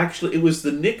that was actually, it was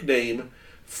the nickname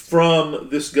from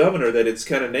this governor that it's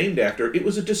kind of named after. It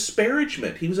was a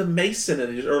disparagement. He was a Mason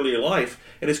in his earlier life,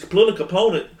 and his political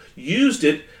opponent used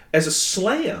it as a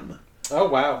slam. Oh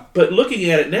wow! But looking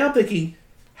at it now, I'm thinking,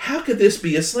 how could this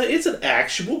be a slam? It's an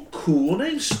actual cool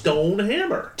name,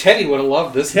 Stonehammer. Teddy would have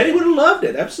loved this. Teddy would have loved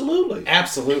it, absolutely.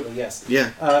 Absolutely, yes.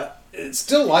 Yeah, It's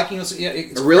still liking it. Yeah,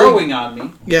 it's Really? growing on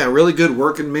me. yeah, really good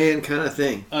working man kind of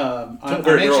thing. I'm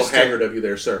Very Earl anxious to Haggard of you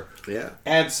there, sir. Yeah,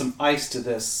 add some ice to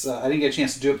this. I didn't get a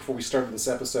chance to do it before we started this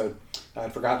episode.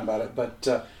 I'd forgotten about it,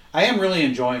 but I am really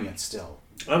enjoying it still.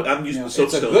 I'm using the It's soap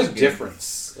a stones good again.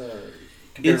 difference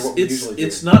compared to what we usually do.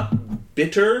 It's not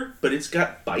bitter, but it's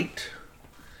got bite.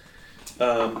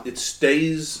 It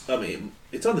stays. I mean,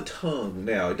 it's on the tongue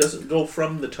now. It doesn't go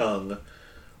from the tongue.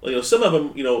 Well, some of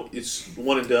them, it's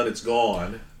one and done. It's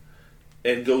gone,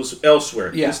 and goes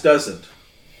elsewhere. Yeah. This doesn't.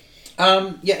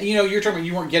 You're talking about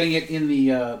you weren't getting it in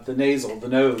the nasal, the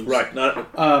nose. Right.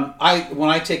 Not. When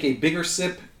I take a bigger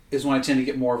sip is when I tend to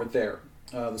get more of it there.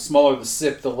 The smaller the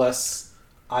sip, the less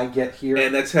I get here.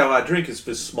 And that's how I drink. Is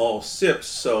with small sips,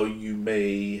 so you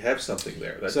may have something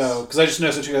there. That's, Because I just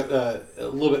noticed I took a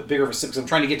little bit bigger of a sip because I'm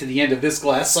trying to get to the end of this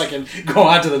glass so I can go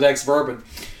on to the next bourbon.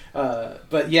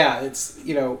 But yeah, it's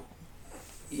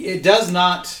it does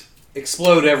not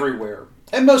explode everywhere,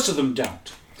 and most of them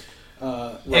don't.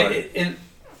 Right. And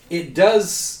it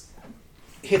does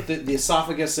hit the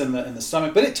esophagus and the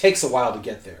stomach, but it takes a while to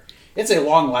get there. It's a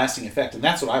long-lasting effect, and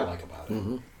that's what I like about it.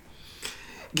 Mm-hmm.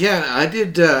 Yeah, I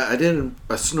did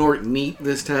a snort neat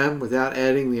this time without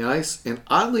adding the ice, and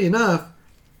oddly enough,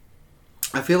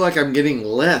 I feel like I'm getting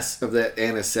less of that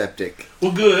antiseptic.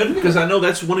 Well, good, because I know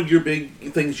that's one of your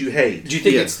big things you hate. Do you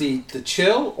think Yes. it's the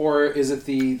chill, or is it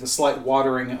the slight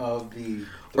watering of the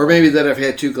Or maybe that I've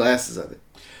had 2 glasses of it.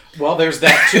 Well, there's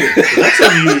that too. That's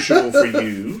unusual for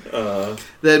you.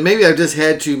 That maybe I've just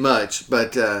had too much,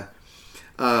 but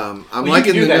I'm Well, you liking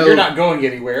can do the that. nose. You're not going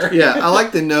anywhere. Yeah, I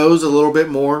like the nose a little bit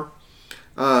more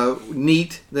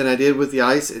neat than I did with the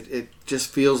ice. It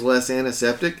just feels less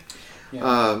antiseptic.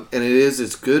 Yeah. And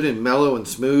it's good and mellow and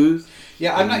smooth.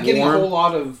 Yeah, I'm and not getting a warm. whole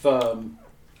lot of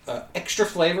extra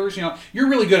flavors. You know, you're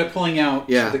really good at pulling out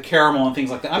Yeah. the caramel and things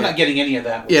like that. I'm not getting any of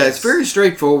that. with Yeah, this. it's very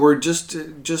straightforward. Just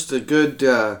a good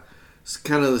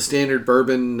kind of the standard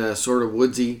bourbon sort of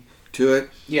woodsy to it.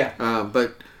 Yeah.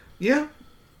 But yeah,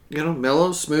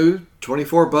 mellow, smooth,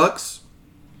 $24.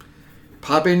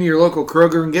 Pop into your local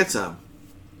Kroger and get some.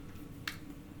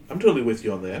 I'm totally with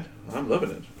you on that. I'm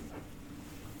loving it.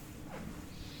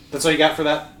 That's all you got for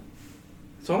that?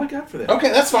 That's all I got for that. Okay,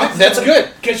 that's fine. That's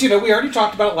good. Because, we already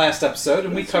talked about it last episode,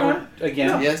 and we That's covered right. again.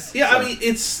 Yeah. Yes. Yeah, So- I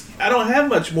mean, I don't have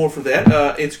much more for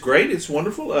that. It's great. It's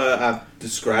wonderful. I've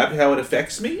described how it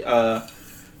affects me.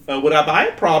 Would I buy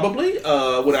it? Probably.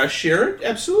 Would I share it?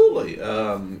 Absolutely.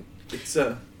 It's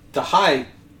The high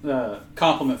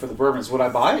compliment for the bourbon is, would I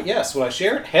buy it? Yes. Would I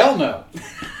share it? Hell no.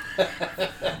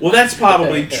 well, that's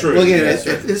probably true. Well, again, Yes,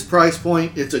 at this price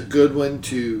point, it's a good one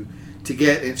to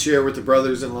get and share with the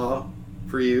brothers-in-law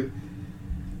for you.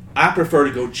 I prefer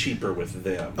to go cheaper with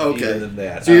them. Okay. Even than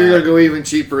that. So you're going to go even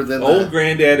cheaper than Old the...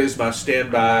 Granddad is my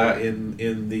standby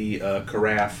in the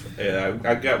carafe.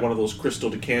 I got one of those crystal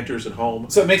decanters at home.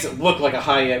 So it makes it look like a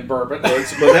high-end bourbon. But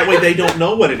that way they don't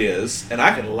know what it is, and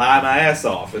I can lie my ass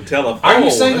off and tell them. Are you "Oh,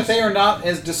 saying that that's-" they are not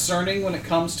as discerning when it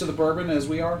comes to the bourbon as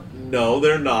we are? No,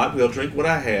 they're not. They'll drink what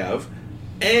I have,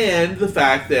 and the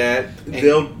fact that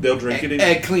they'll drink it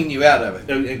and clean you out of it.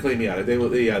 and clean me out of it. They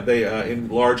will. Yeah, they in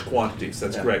large quantities.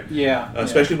 That's Yeah. correct. Yeah.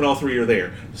 Especially when all 3 are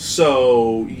there.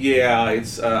 So yeah,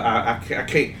 it's I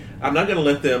can't. I'm not going to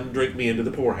let them drink me into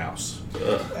the poorhouse.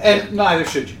 And neither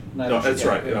should you. Neither No, should that's you.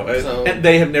 right. So- And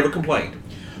they have never complained.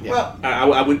 Yeah. Well,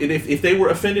 I would, and if they were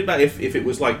offended by if it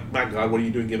was like, my God, what are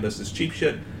you doing giving us this cheap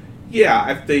shit? Yeah,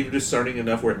 if they were discerning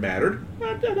enough where it mattered,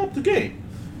 I'd up the game.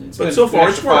 But so far,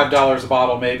 it's worked. $5 a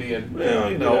bottle, maybe, and Well,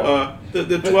 the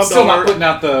but $12. still not putting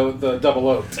out the double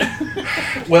oaked.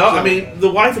 Well, I mean, the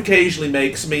wife occasionally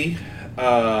makes me,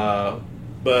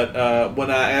 but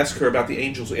when I ask her about the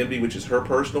Angel's Envy, which is her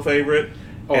personal favorite,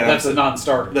 Oh, and that's I a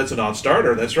non-starter. That's a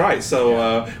non-starter. That's right.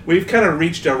 So we've kind of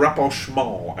reached a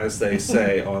rapprochement, as they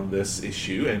say, on this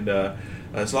issue. And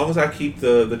as long as I keep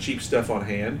the cheap stuff on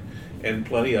hand and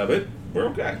plenty of it, we're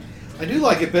okay. I do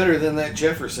like it better than that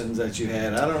Jefferson's that you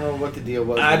had. I don't know what the deal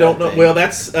was. I with don't that know. thing. Well,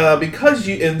 that's because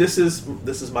you. And this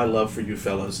is my love for you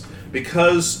fellas.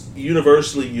 Because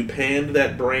universally you panned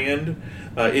that brand,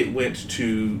 it went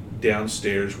to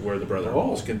downstairs where the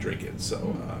brother-in-laws can drink it.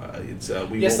 So it's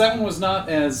we. Yes, won't- that one was not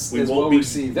as we won't well be-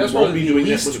 received. we That was won't probably be the doing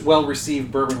that least with-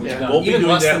 well-received bourbon we've Yeah. done. Won't be Even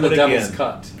doing less that than the one Devil's again.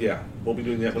 Cut. Yeah, we'll be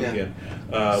doing that one Yeah. again.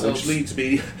 So- Which leads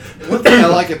me. One thing I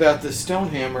like about the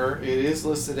Stonehammer, it is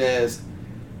listed as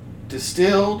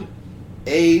distilled,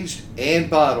 aged, and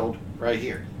bottled right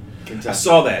here, Kentucky. I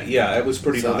saw that. Yeah, it was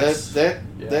pretty so nice.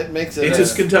 that makes it It's a,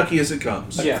 as Kentucky as it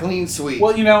comes. a Yeah. clean sweep.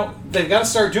 Well, they've got to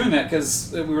start doing that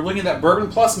because we were looking at that Bourbon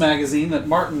Plus magazine that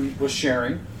Martin was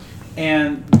sharing,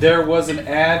 and there was an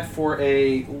ad for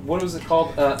what was it called?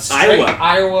 Straight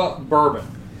Iowa bourbon.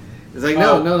 It's like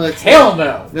Oh, no, that's hell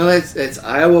no. no, it's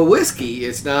Iowa whiskey.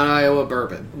 It's not Iowa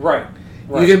bourbon. Right.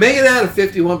 You can make it out of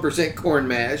 51% corn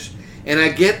mash, and I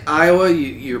get Iowa.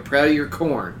 You're proud of your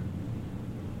corn,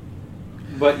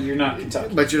 But you're not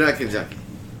Kentucky. but you're not Kentucky.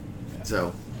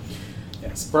 So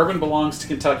Yes, bourbon belongs to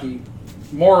Kentucky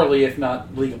morally, if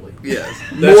not legally. yes,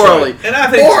 That's morally, right. And I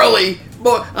think- morally,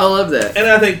 I love that. And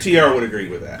I think TR would agree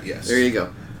with that. Yes. There you go.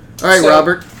 All right, So-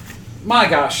 Robert. My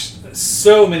gosh,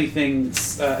 so many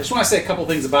things. I just want to say a couple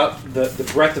things about the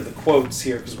breadth of the quotes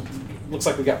here, because it looks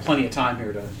like we got plenty of time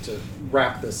here to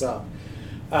wrap this up.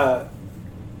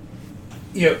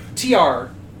 TR,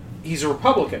 he's a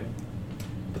Republican,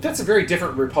 but that's a very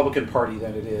different Republican Party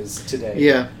than it is today.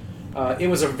 Yeah. It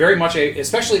was very much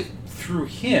especially through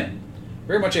him,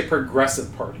 very much a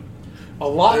progressive party. A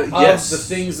lot of yes. the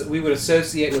things that we would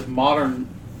associate with modern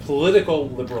political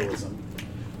liberalism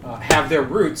have their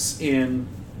roots in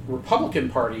Republican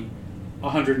Party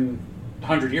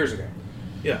 100 years ago.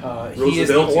 Yeah. He is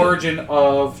the Rooseveltian. origin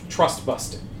of trust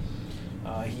busting.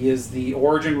 He is the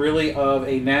origin, really, of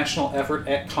a national effort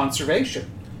at conservation.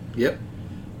 Yep.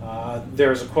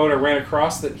 There's a quote I ran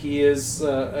across that he is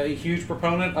a huge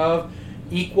proponent of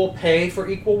equal pay for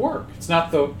equal work. It's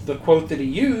not the quote that he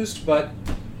used, but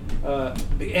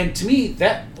and to me,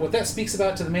 what that speaks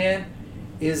about to the man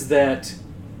is that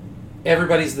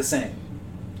everybody's the same.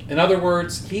 In other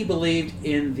words, he believed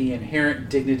in the inherent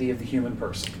dignity of the human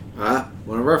person.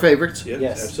 One of our favorites. Yeah,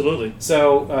 Yes. absolutely.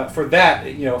 So for that,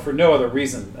 for no other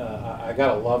reason, I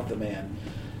gotta love the man.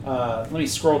 Let me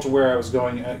scroll to where I was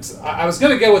going. I was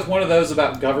going to go with one of those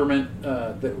about government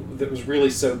that was really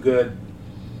so good.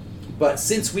 But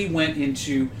since we went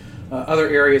into other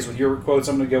areas with your quotes,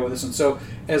 I'm going to go with this one. So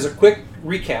as a quick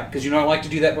recap, because I like to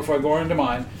do that before I go into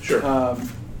mine. Sure.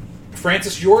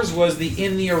 Francis, yours was the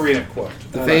In the Arena quote.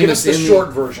 The famous give us the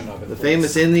short version of it. The please.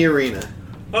 famous In the Arena.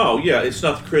 Oh, yeah, it's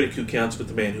not the critic who counts, but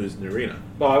the man who is in the arena.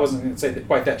 Well, I wasn't going to say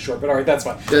quite that short, but all right, that's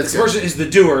fine. That's This version is the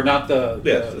doer, not the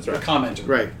Yes, that's right. commenter.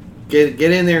 Right. Get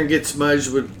in there and get smudged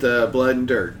with blood and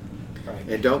dirt. Right.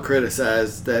 And don't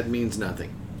criticize. That means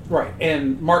nothing. Right.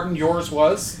 And Martin, yours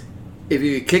was? If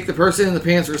you kick the person in the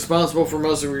pants responsible for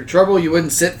most of your trouble, you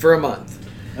wouldn't sit for a month.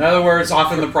 In other words,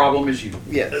 often the problem is you.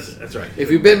 Yes. That's right. If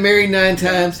you've been married 9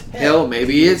 times, hell,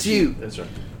 maybe it's you. That's right.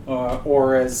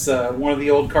 Or as one of the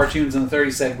old cartoons in the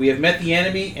 30s said, we have met the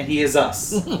enemy and he is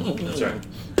us. That's right.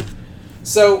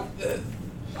 So,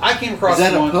 I came across Is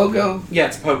that one. a pogo? Yeah,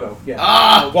 it's Pogo. Yeah.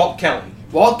 Ah! Walt Kelly.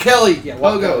 Walt Kelly. Yeah,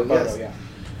 Walt Pogo. Kelly, Yes.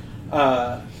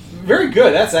 yeah. Very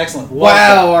good. That's excellent.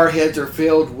 Wow, our heads are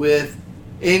filled with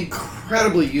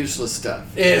incredibly useless stuff.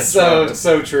 It's That's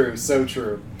so true. So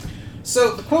true.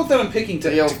 So, the quote that I'm picking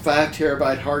The old 5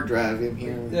 terabyte hard drive in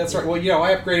here. That's right. Well,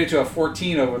 I upgraded to a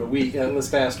 14 over the week, this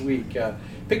past week.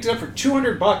 Picked it up for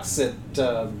 $200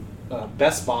 at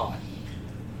Best Buy.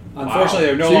 Unfortunately,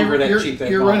 they're no longer that cheap.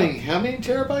 You're running how many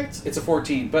terabytes? It's a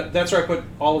 14, but that's where I put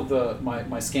all of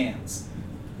my scans.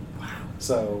 Wow.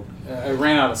 So I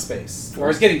ran out of space, or I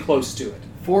was getting close to it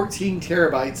 14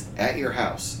 terabytes at your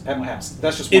house. at my house.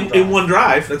 That's just one drive. In one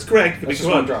drive, that's correct. That's just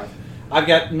one drive. I've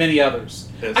got many others.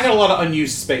 Yes. I got a lot of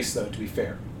unused space, though. To be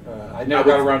fair, I never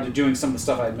got around to doing some of the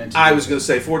stuff I had meant to. I do. was going to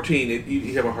say 14.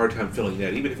 You have a hard time filling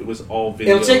that, even if it was all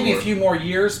video. It'll take me a or- few more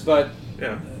years, but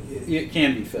Yeah. it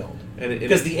can be filled. And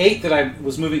Because the 8 that I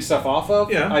was moving stuff off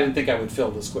of, Yeah. I didn't think I would fill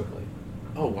this quickly.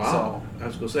 Oh wow! I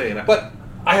was going to say, But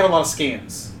I have a lot of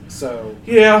scans, so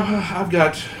yeah, I've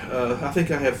got. I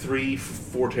think I have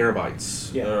 4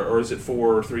 terabytes. Yeah. Or is it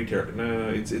 4 or 3 terabytes? No,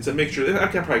 it's a mixture. I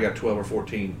probably got 12 or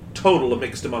 14 total,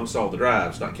 mixed amongst all the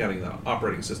drives, not counting the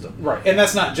operating system. right, and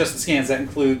that's not just the scans; that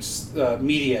includes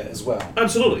media as well.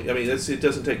 Absolutely. I mean, it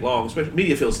doesn't take long. Especially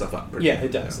media fills stuff up. Yeah,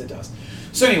 it does. It does.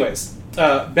 So, anyways,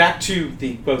 back to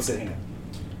the quotes at hand.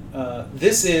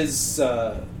 This is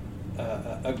a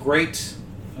great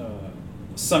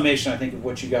summation, I think, of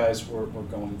what you guys were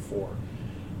going for.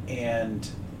 And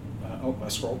I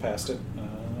scrolled past it.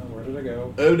 Where did I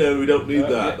go? Oh no, we don't need that.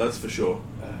 Yeah. That's for sure.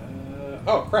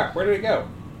 Oh crap! Where did it go?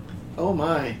 Oh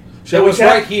my. It was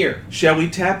right here. Shall we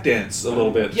tap dance a little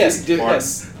bit? Yes, Mark?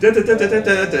 yes.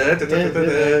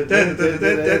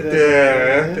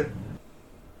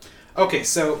 Okay,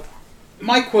 so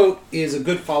my quote is a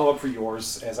good follow-up for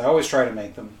yours, as I always try to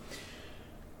make them.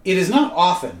 It is not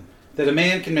often that a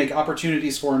man can make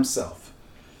opportunities for himself,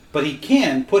 but he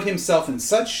can put himself in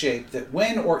such shape that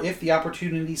when or if the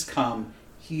opportunities come,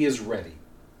 he is ready.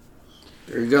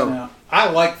 There you go. Now, I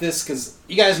like this because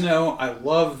you guys know I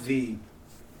love the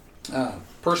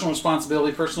personal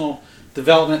responsibility, personal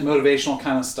development, motivational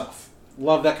kind of stuff.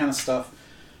 Love that kind of stuff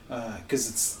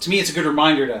because to me it's a good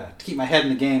reminder to keep my head in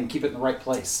the game, keep it in the right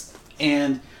place.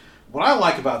 And what I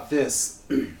like about this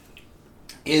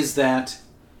is that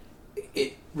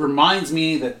it reminds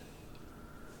me that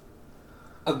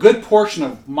a good portion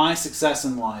of my success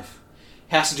in life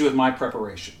has to do with my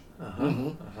preparation.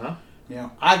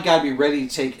 I've got to be ready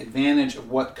to take advantage of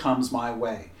what comes my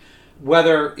way,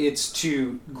 whether it's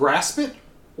to grasp it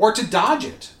or to dodge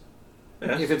it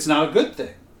if it's not a good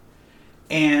thing.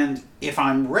 And if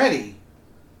I'm ready,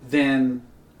 then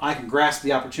I can grasp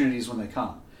the opportunities when they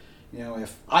come.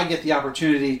 If I get the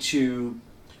opportunity to,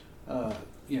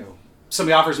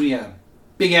 somebody offers me a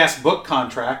big ass book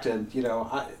contract, and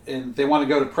and they want to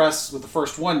go to press with the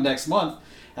first one next month,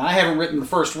 and I haven't written the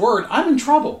first word, I'm in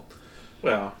trouble.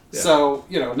 Well, yeah. So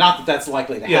not that that's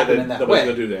likely to happen in that nobody's way.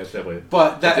 going to do that way.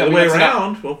 But that the other way that's not-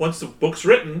 around. Well, once the book's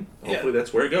written, hopefully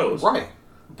that's where it goes. right?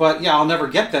 But I'll never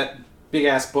get that big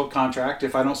ass book contract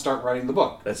if I don't start writing the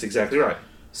book. That's exactly right.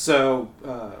 So,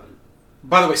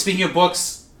 by the way, speaking of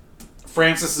books,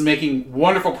 Francis is making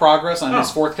wonderful progress on his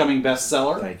forthcoming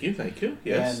bestseller. Thank you.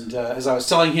 Yes. And as I was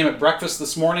telling him at breakfast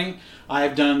this morning, I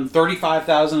have done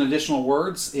 35,000 additional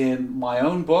words in my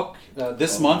own book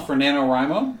this month for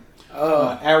NaNoWriMo,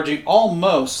 averaging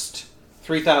almost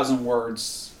 3,000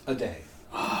 words a day.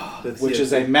 Which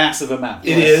is a massive amount.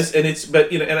 It is, and it's,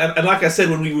 but, and like I said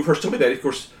when we first told me that, of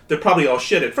course, they're probably all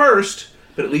shit at first,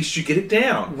 but at least you get it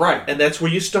down. Right. And that's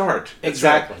where you start. That's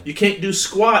exactly. Right. You can't do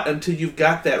squat until you've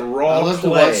got that raw I love clay.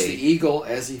 to watch the eagle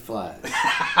as he flies.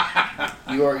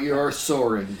 you are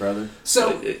soaring, brother.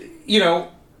 So,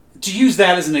 to use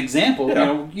that as an example,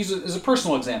 use it as a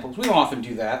personal example, because we don't often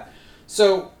do that.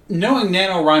 So, knowing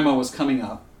NaNoWriMo was coming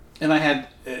up, and I had...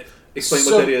 Explain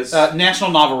what that is.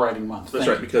 National Novel Writing Month. That's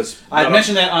right, because... I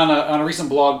mentioned that on a recent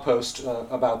blog post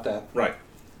about that. Right.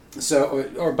 So,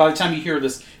 or by the time you hear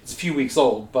this, it's a few weeks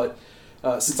old, but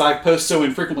since I post so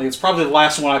infrequently, it's probably the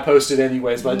last one I posted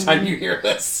anyways by the time you hear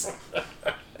this.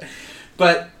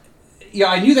 But,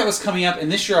 I knew that was coming up,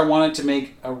 and this year I wanted to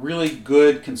make a really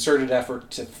good, concerted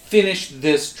effort to finish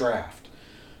this draft.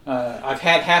 I've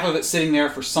had half of it sitting there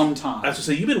for some time. I was going to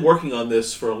say, you've been working on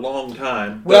this for a long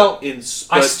time. Well,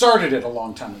 I started it a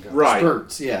long time ago. Right.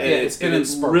 Spurts, yeah. And it's been in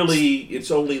spurts. Really, it's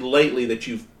only lately that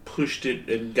you've pushed it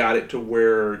and got it to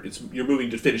where you're moving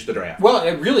to finish the draft. Well,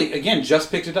 it really, again, just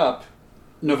picked it up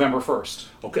November 1st.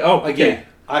 Okay. Oh, okay. Again,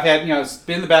 I've had, it's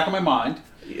been in the back of my mind.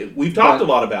 We've talked a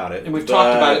lot about it. And we've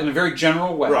talked about it in a very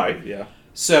general way. Right, yeah.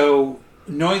 So,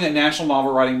 knowing that National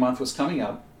Novel Writing Month was coming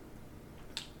up,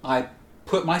 I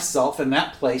put myself in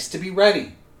that place to be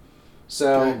ready.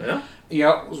 So, we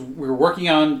were working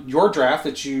on your draft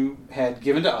that you had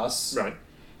given to us. Right.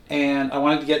 And I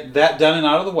wanted to get that done and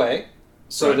out of the way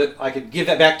so that I could give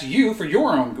that back to you for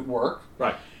your own good work.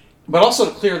 Right. But also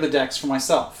to clear the decks for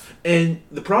myself. And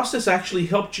the process actually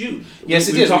helped you. Yes,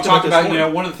 it did. We talked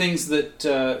about one of the things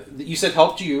that you said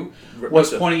helped you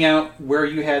was pointing out where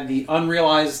you had the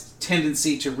unrealized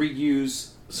tendency to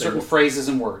reuse certain phrases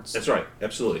and words. That's right,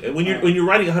 absolutely. And when you're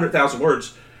writing 100,000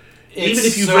 words, even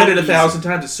if you've so read it 1,000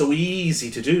 times, it's so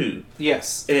easy to do.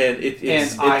 Yes, and it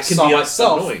I can saw be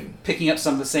myself annoying. Picking up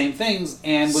some of the same things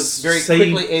and was very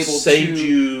quickly able to saved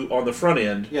you on the front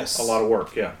end. Yes, a lot of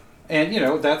work. Yeah,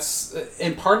 and that's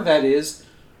and part of that is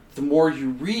the more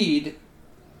you read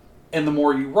and the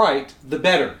more you write, the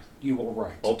better you will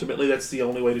write. Ultimately, that's the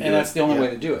only way to do it. And that's the only way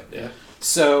to do it. Yeah.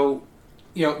 So,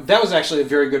 that was actually a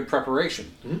very good preparation.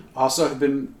 Mm-hmm. Also have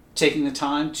been taking the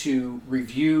time to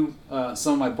review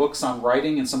some of my books on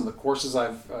writing and some of the courses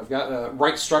I've got.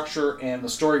 Write Structure and The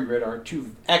Story Grid are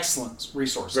two excellent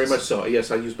resources. Very much so.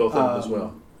 Yes, I use both of them as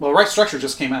well. Well, Write Structure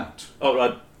just came out.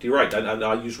 Oh, you're right.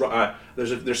 I use.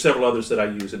 There's several others that I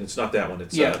use, and it's not that one.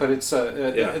 It's but it's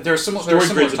there's some Story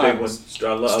Grid's a big one.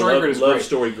 Story Grid is love great.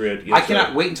 Story Grid. Yes, I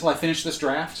cannot wait until I finish this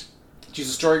draft to use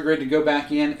a Story Grid to go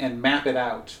back in and map it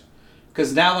out.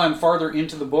 Because now that I'm farther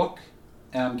into the book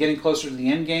and I'm getting closer to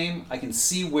the end game, I can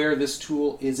see where this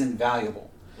tool is invaluable.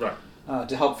 Right.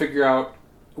 To help figure out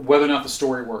whether or not the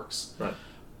story works. Right.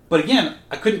 But again,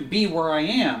 I couldn't be where I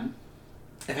am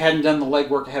if I hadn't done the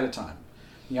legwork ahead of time.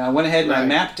 I went ahead and I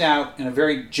mapped out, in a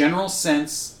very general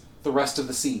sense, the rest of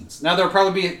the scenes. Now, there'll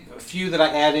probably be a few that I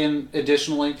add in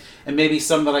additionally, and maybe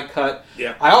some that I cut.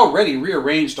 Yeah. I already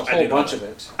rearranged a whole bunch of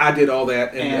it. I did all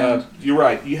that, and you're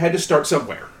right. You had to start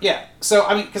somewhere. Yeah. So,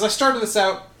 because I started this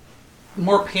out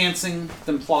more pantsing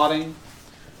than plotting.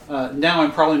 Now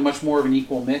I'm probably much more of an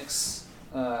equal mix.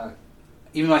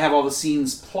 Even though I have all the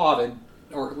scenes plotted,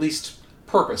 or at least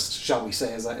purposed, shall we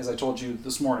say, as I told you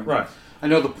this morning. Right. I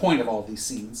know the point of all these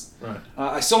scenes. Right.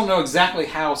 I still don't know exactly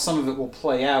how some of it will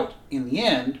play out in the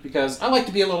end, because I like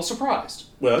to be a little surprised.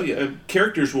 Well, yeah,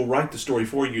 characters will write the story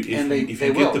for you if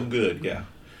you get them good. Yeah.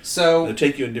 So they'll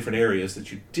take you in different areas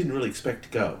that you didn't really expect to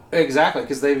go. Exactly,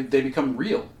 because they become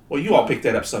real. Well, you all picked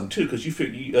that up some too,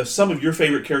 because some of your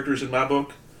favorite characters in my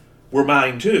book were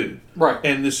mine too. Right.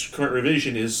 And this current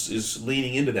revision is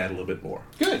leaning into that a little bit more.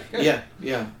 Good.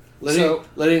 Yeah.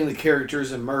 Letting the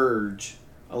characters emerge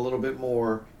a little bit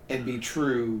more and be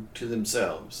true to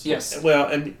themselves. Yes. Well,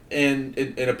 and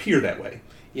appear that way.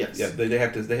 Yes. Yeah. They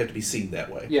have to be seen that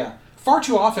way. Yeah. Far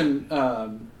too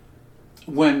often,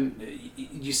 when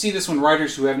you see this when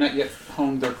writers who have not yet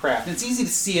honed their craft, and it's easy to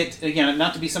see it again,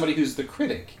 not to be somebody who's the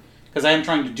critic, because I am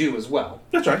trying to do as well.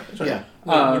 That's right. Yeah.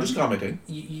 We're just commenting.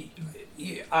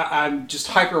 I'm just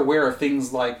hyper aware of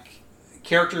things like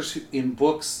characters in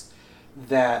books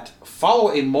that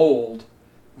follow a mold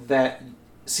that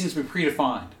seems to be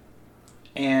predefined,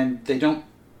 and they don't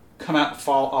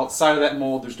fall outside of that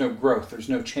mold. There's no growth. There's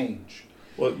no change.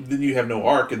 Well, then you have no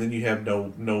arc, and then you have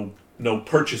no no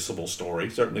purchasable story,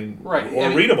 certainly, Right.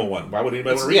 or readable one. Why would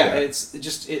anybody want to read that? It's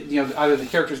just either the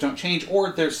characters don't change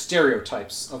or they're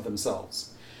stereotypes of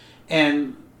themselves,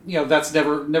 and that's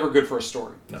never good for a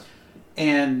story. No.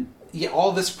 And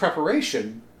all this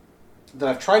preparation that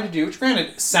I've tried to do, which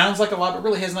granted sounds like a lot, but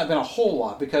really has not been a whole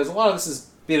lot because a lot of this is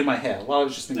been in my head. A lot of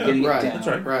it's just been getting it down. That's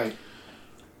right. Right.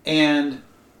 And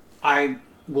I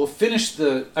will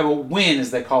win,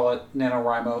 as they call it,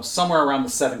 NaNoWriMo, somewhere around the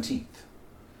 17th.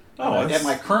 At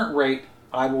my current rate,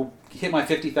 I will hit my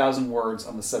 50,000 words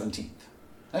on the 17th.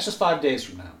 That's just 5 days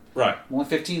from now. Right. I'm only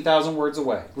 15,000 words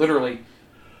away. Literally,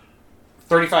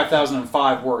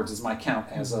 35,005 words is my count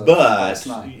as of last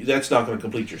night. But that's not going to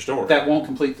complete your story. That won't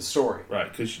complete the story.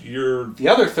 Right, because the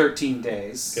other 13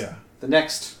 days, the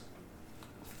next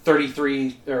 30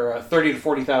 to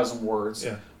 40,000 words,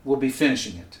 will be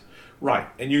finishing it. Right,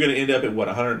 and you're going to end up at what,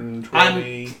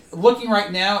 120? I'm looking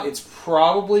right now, it's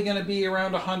probably going to be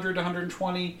around 100 to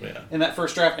 120 in that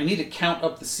first draft. I need to count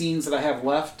up the scenes that I have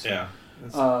left. Yeah.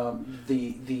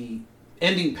 The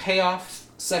ending payoff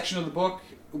section of the book,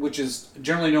 which is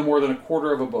generally no more than a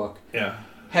quarter of a book,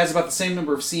 has about the same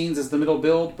number of scenes as the middle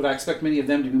build, but I expect many of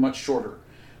them to be much shorter.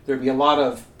 There'll be a lot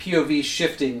of POV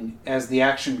shifting as the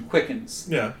action quickens.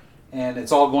 Yeah. And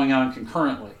it's all going on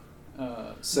concurrently.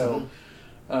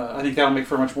 I think that'll make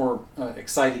for a much more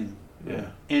exciting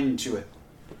end to it.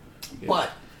 Yeah.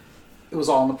 But it was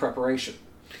all in the preparation.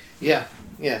 Yeah.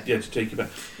 To take you back.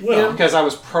 Well, because I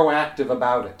was proactive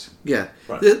about it. Yeah.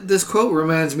 Right. This quote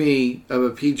reminds me of a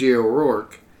P.J.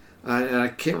 O'Rourke. And I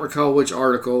can't recall which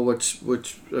article, which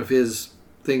of his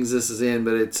things this is in,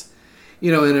 but it's,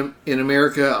 in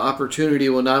America, opportunity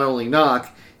will not only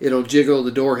knock, it'll jiggle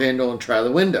the door handle and try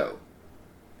the window.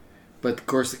 But, of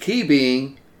course, the key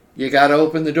being, you got to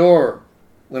open the door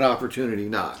when opportunity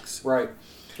knocks. Right.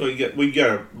 So we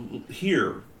got to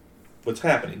hear what's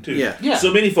happening too. Yeah.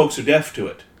 So many folks are deaf to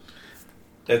it.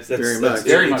 That's very much.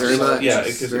 Yeah,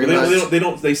 because they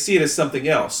don't. They see it as something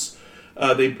else.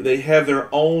 They have their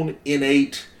own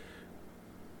innate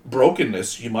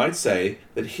brokenness, you might say,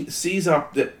 that sees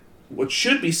that what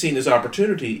should be seen as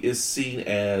opportunity is seen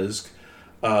as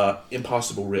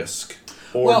impossible risk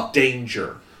or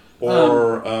danger.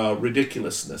 Or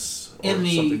ridiculousness, or in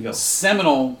something the else.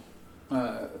 Seminal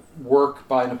work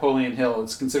by Napoleon Hill,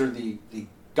 it's considered the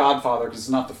godfather, because it's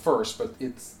not the first, but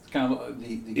it's kind of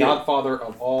the godfather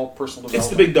of all personal development. It's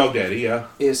the big dog daddy,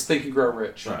 is Think and Grow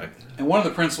Rich. Right. And one of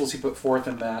the principles he put forth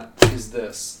in that is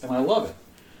this, and I love it,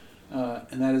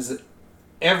 and that is that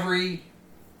every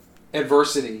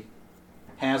adversity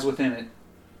has within it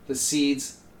the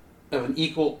seeds of an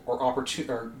equal or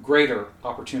greater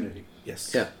opportunity.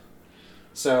 Yes. Yeah.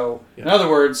 So, in other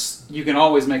words, you can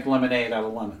always make lemonade out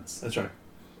of lemons. That's right.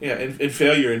 Yeah, and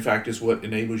failure, in fact, is what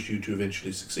enables you to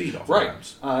eventually succeed,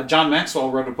 oftentimes. Right. John Maxwell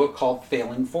wrote a book called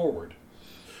Failing Forward.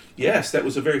 Yes, that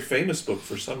was a very famous book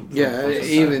for some.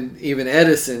 Even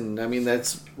Edison. I mean,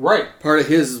 that's part of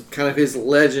his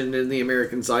legend in the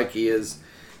American psyche is,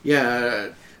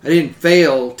 I didn't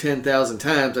fail 10,000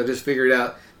 times. I just figured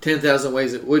out 10,000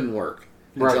 ways it wouldn't work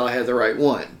until I had the right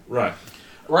one. Right.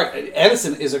 Right.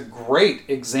 Edison is a great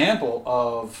example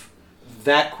of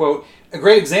that quote. A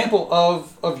great example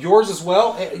of yours as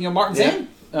well, Martin Zane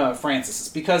Francis,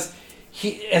 because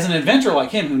he, as an inventor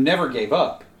like him who never gave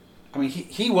up, I mean,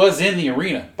 he was in the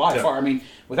arena by far. I mean,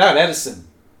 without Edison,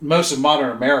 most of modern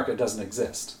America doesn't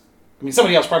exist. I mean,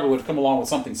 somebody else probably would have come along with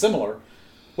something similar.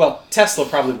 Well, Tesla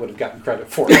probably would have gotten credit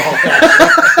for it all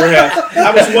that.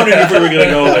 I was wondering if we were going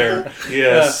to go there.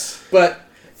 Yes. But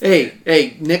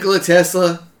hey, Nikola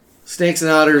Tesla, Snakes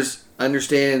and Otters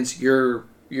understands your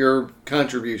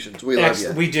contributions. We love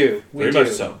you. We do. Very much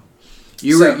so.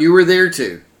 You were there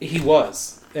too. He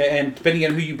was, and depending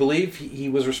on who you believe, he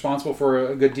was responsible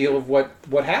for a good deal of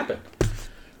what happened.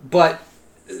 But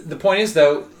the point is,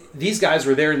 though, these guys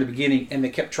were there in the beginning, and they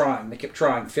kept trying. They kept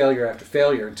trying, failure after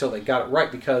failure, until they got it right,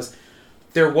 because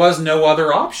there was no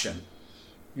other option.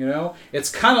 It's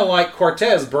kind of like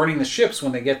Cortez burning the ships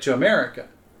when they get to America.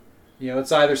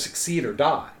 It's either succeed or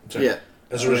die. Yeah.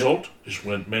 As a result, is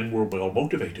when men were well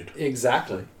motivated.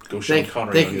 Exactly. Go Sean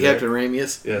Connery. Thank you, Captain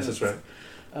Ramius. Yes, that's right.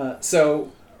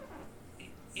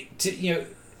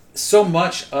 So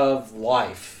much of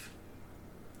life,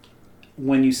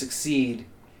 when you succeed,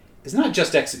 is not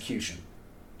just execution.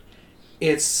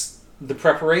 It's the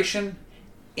preparation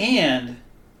and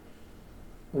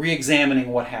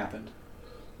re-examining what happened.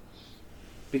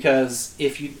 Because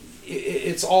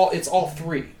it's all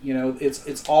three.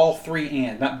 It's all three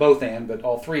and, not both and, but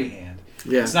all three and.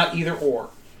 Yeah. It's not either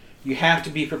or. You have to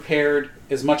be prepared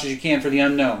as much as you can for the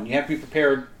unknown. You have to be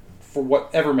prepared for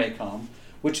whatever may come,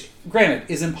 which, granted,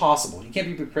 is impossible. You can't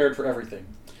be prepared for everything.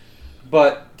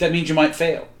 But that means you might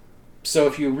fail. So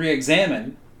if you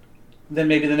re-examine, then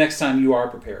maybe the next time you are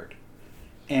prepared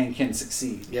and can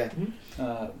succeed. Yeah.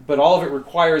 But all of it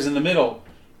requires in the middle,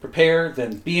 prepare,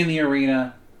 then be in the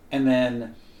arena, and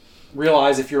then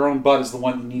realize if your own butt is the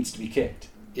one that needs to be kicked.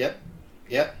 Yep.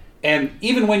 And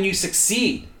even when you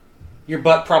succeed, your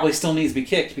butt probably still needs to be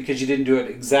kicked because you didn't do it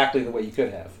exactly the way you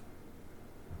could have.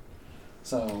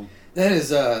 So that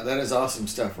is awesome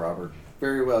stuff, Robert.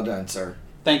 Very well done, sir.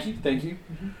 Thank you.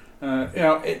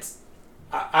 It's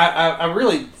I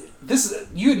really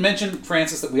you had mentioned,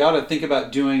 Francis, that we ought to think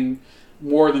about doing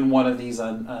more than one of these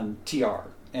on TR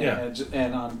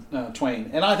and on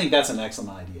Twain, and I think that's an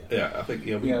excellent idea. Yeah, I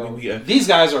think these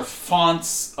guys are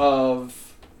fonts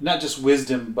of not just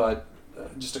wisdom, but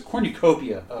just a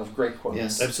cornucopia of great quotes.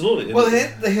 Yes, absolutely. Well,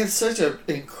 they had such an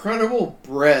incredible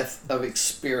breadth of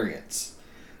experience.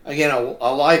 Again,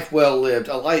 a life well lived,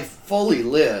 a life fully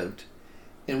lived,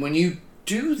 and when you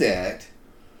do that,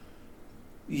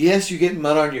 yes, you get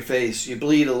mud on your face, you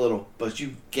bleed a little, but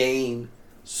you gain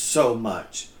so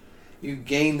much. You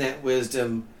gain that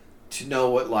wisdom to know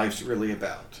what life's really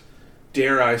about.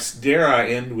 Dare I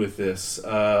end with this?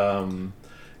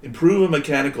 Improve a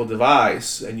mechanical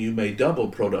device, and you may double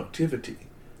productivity.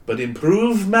 But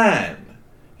improve man,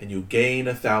 and you gain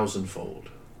 1,000-fold.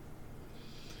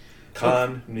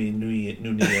 Khan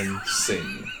Noonien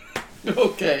Singh.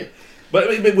 Okay.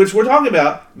 But which we're talking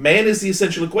about, man is the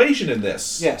essential equation in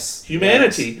this. Yes.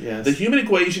 Humanity, yes. The human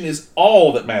equation is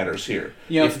all that matters here.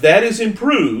 Yep. If that is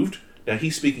improved, now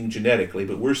he's speaking genetically,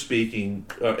 but we're speaking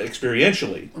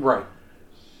experientially. Right.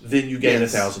 Then you gain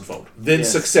 1,000-fold. Then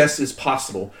success is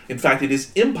possible. In fact, it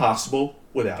is impossible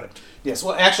without it. Yes.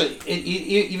 Well, actually,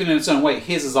 even in its own way,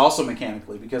 his is also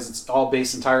mechanically because it's all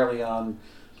based entirely on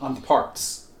the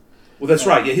parts. Well, that's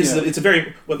right. Yeah, it's a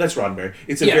very that's Roddenberry.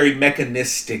 It's a very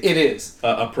mechanistic. It is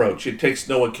approach. It takes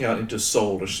no account into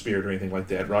soul or spirit or anything like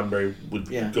that. Roddenberry would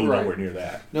go nowhere near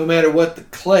that. No matter what the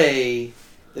clay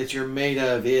that you're made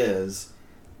of is,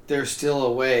 there's still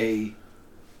a way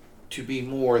to be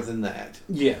more than that.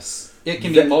 Yes, it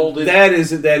can be molded. That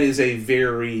is a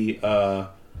very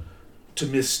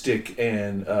Thomistic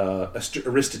and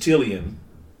Aristotelian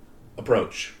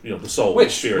approach, the soul, which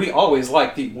the spirit. We always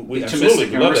like we absolutely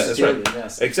love that. That's right.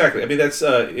 Yes. Exactly. I mean, that's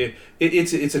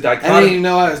it's a dichotomy. I didn't even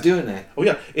know I was doing that. Oh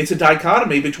yeah, it's a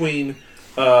dichotomy between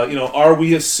are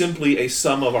we simply a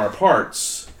sum of our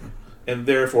parts and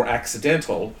therefore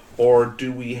accidental, or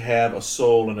do we have a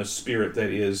soul and a spirit that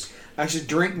is? I should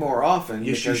drink more often.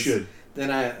 Yes, you should. Then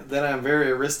I'm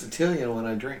very Aristotelian when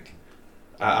I drink.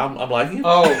 I'm liking it.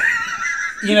 Oh.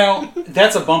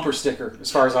 That's a bumper sticker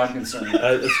as far as I'm concerned.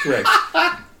 That's correct.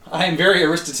 I am very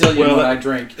Aristotelian when I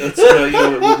drink. That's,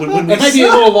 it might be a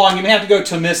little long. You may have to go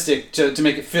Thomistic to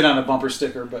make it fit on a bumper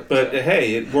sticker, but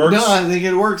hey, it works. No, I think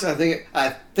it works. I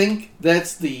think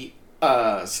that's the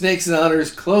Snakes and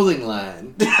Otters clothing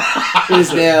line.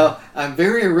 Is now I'm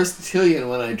very Aristotelian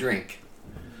when I drink.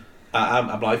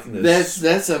 I'm liking this.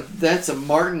 That's a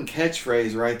Martin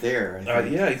catchphrase right there.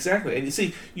 Yeah, exactly. And you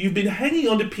see, you've been hanging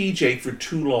on to PJ for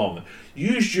too long.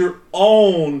 Use your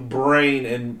own brain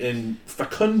and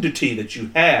fecundity that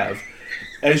you have,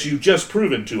 as you've just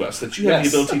proven to us, that you have the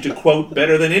ability to quote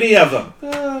better than any of them.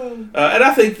 And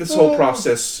I think this whole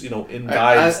process,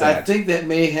 imbibes that. I think that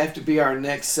may have to be our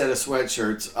next set of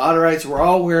sweatshirts. Otterites, we're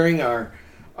all wearing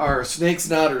our Snakes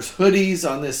and Otters hoodies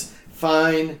on this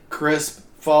fine, crisp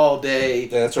fall day.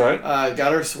 That's right.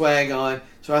 Got our swag on.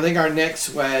 So I think our next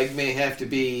swag may have to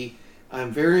be,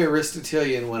 I'm very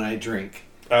Aristotelian when I drink.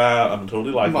 I'm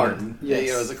totally liking Martin. it.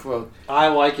 Yes. As a quote. I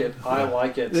like it. I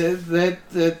like it.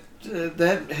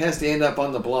 That has to end up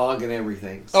on the blog and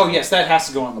everything. So. Oh yes, that has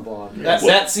to go on the blog.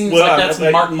 That seems like that's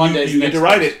Martin Monday's. You get to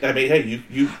write it. I mean, hey,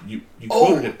 you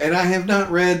quoted it. And I have not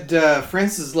read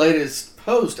Francis' latest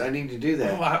post. I need to do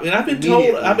that. I've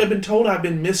been told I've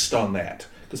been missed on that.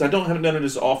 Because I haven't done it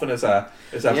as often as I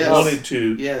wanted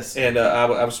to. Yes. And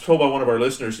I was told by one of our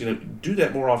listeners, do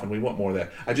that more often. We want more of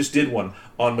that. I just did one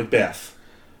on Macbeth,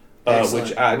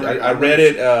 which I read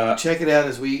it. Check it out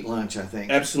as we eat lunch. I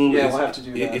think. Absolutely. Yeah, we'll have to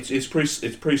do that. It's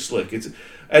pretty slick. It's,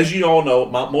 as you all know,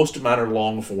 most of mine are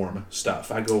long form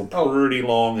stuff. I go pretty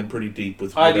long and pretty deep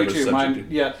with whatever I do too.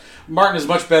 Mine, Martin is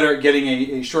much better at getting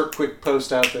a short, quick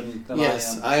post out than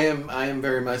yes, I am. I am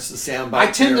very much the soundbite.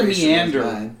 I tend to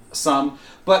meander some,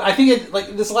 but I think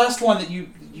like this last one that you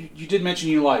did mention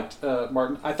you liked,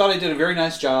 Martin. I thought I did a very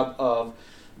nice job of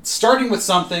starting with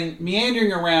something,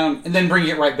 meandering around, and then bringing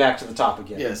it right back to the top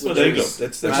again. Yes, well, there you go.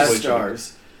 That's 5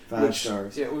 stars. 5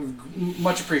 stars. Yeah,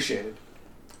 much appreciated.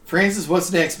 Francis, what's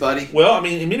next, buddy? Well, I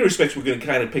mean, in many respects, we're going to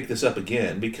kind of pick this up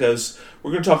again because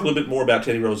we're going to talk a little bit more about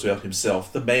Teddy Roosevelt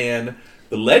himself, the man,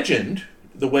 the legend,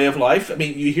 the way of life. I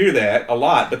mean, you hear that a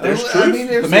lot, but there's truth. I mean,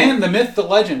 The man, the myth, the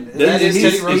legend. That is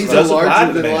Teddy Roosevelt. He's a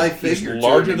larger-than-life figure. He's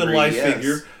larger-than-life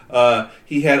figure.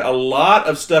 He had a lot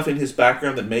of stuff in his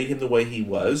background that made him the way he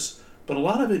was, but a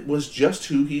lot of it was just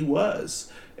who he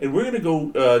was. And we're going to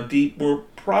go deep. We're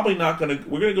probably not going to...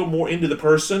 We're going to go more into the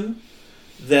person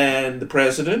than the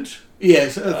president.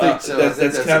 Yes, I think so.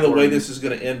 That's kind of the way this is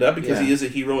going to end up because he is a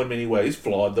hero in many ways,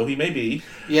 flawed though he may be.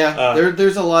 Yeah,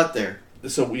 there's a lot there.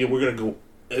 So we're going to go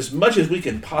as much as we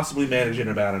can possibly manage in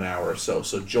about an hour or so.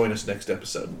 So join us next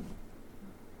episode.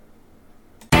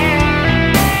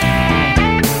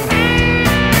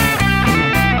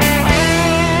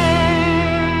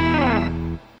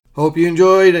 Hope you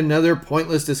enjoyed another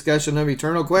pointless discussion of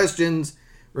eternal questions.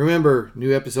 Remember,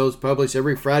 new episodes published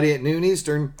every Friday at noon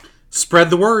Eastern. Spread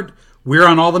the word. We're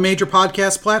on all the major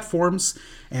podcast platforms.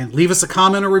 And leave us a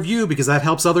comment or review because that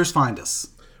helps others find us.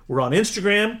 We're on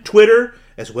Instagram, Twitter,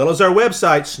 as well as our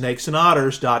website,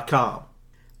 snakesandotters.com.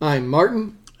 I'm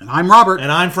Martin. And I'm Robert.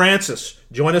 And I'm Francis.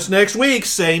 Join us next week.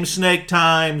 Same snake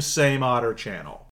time, same otter channel.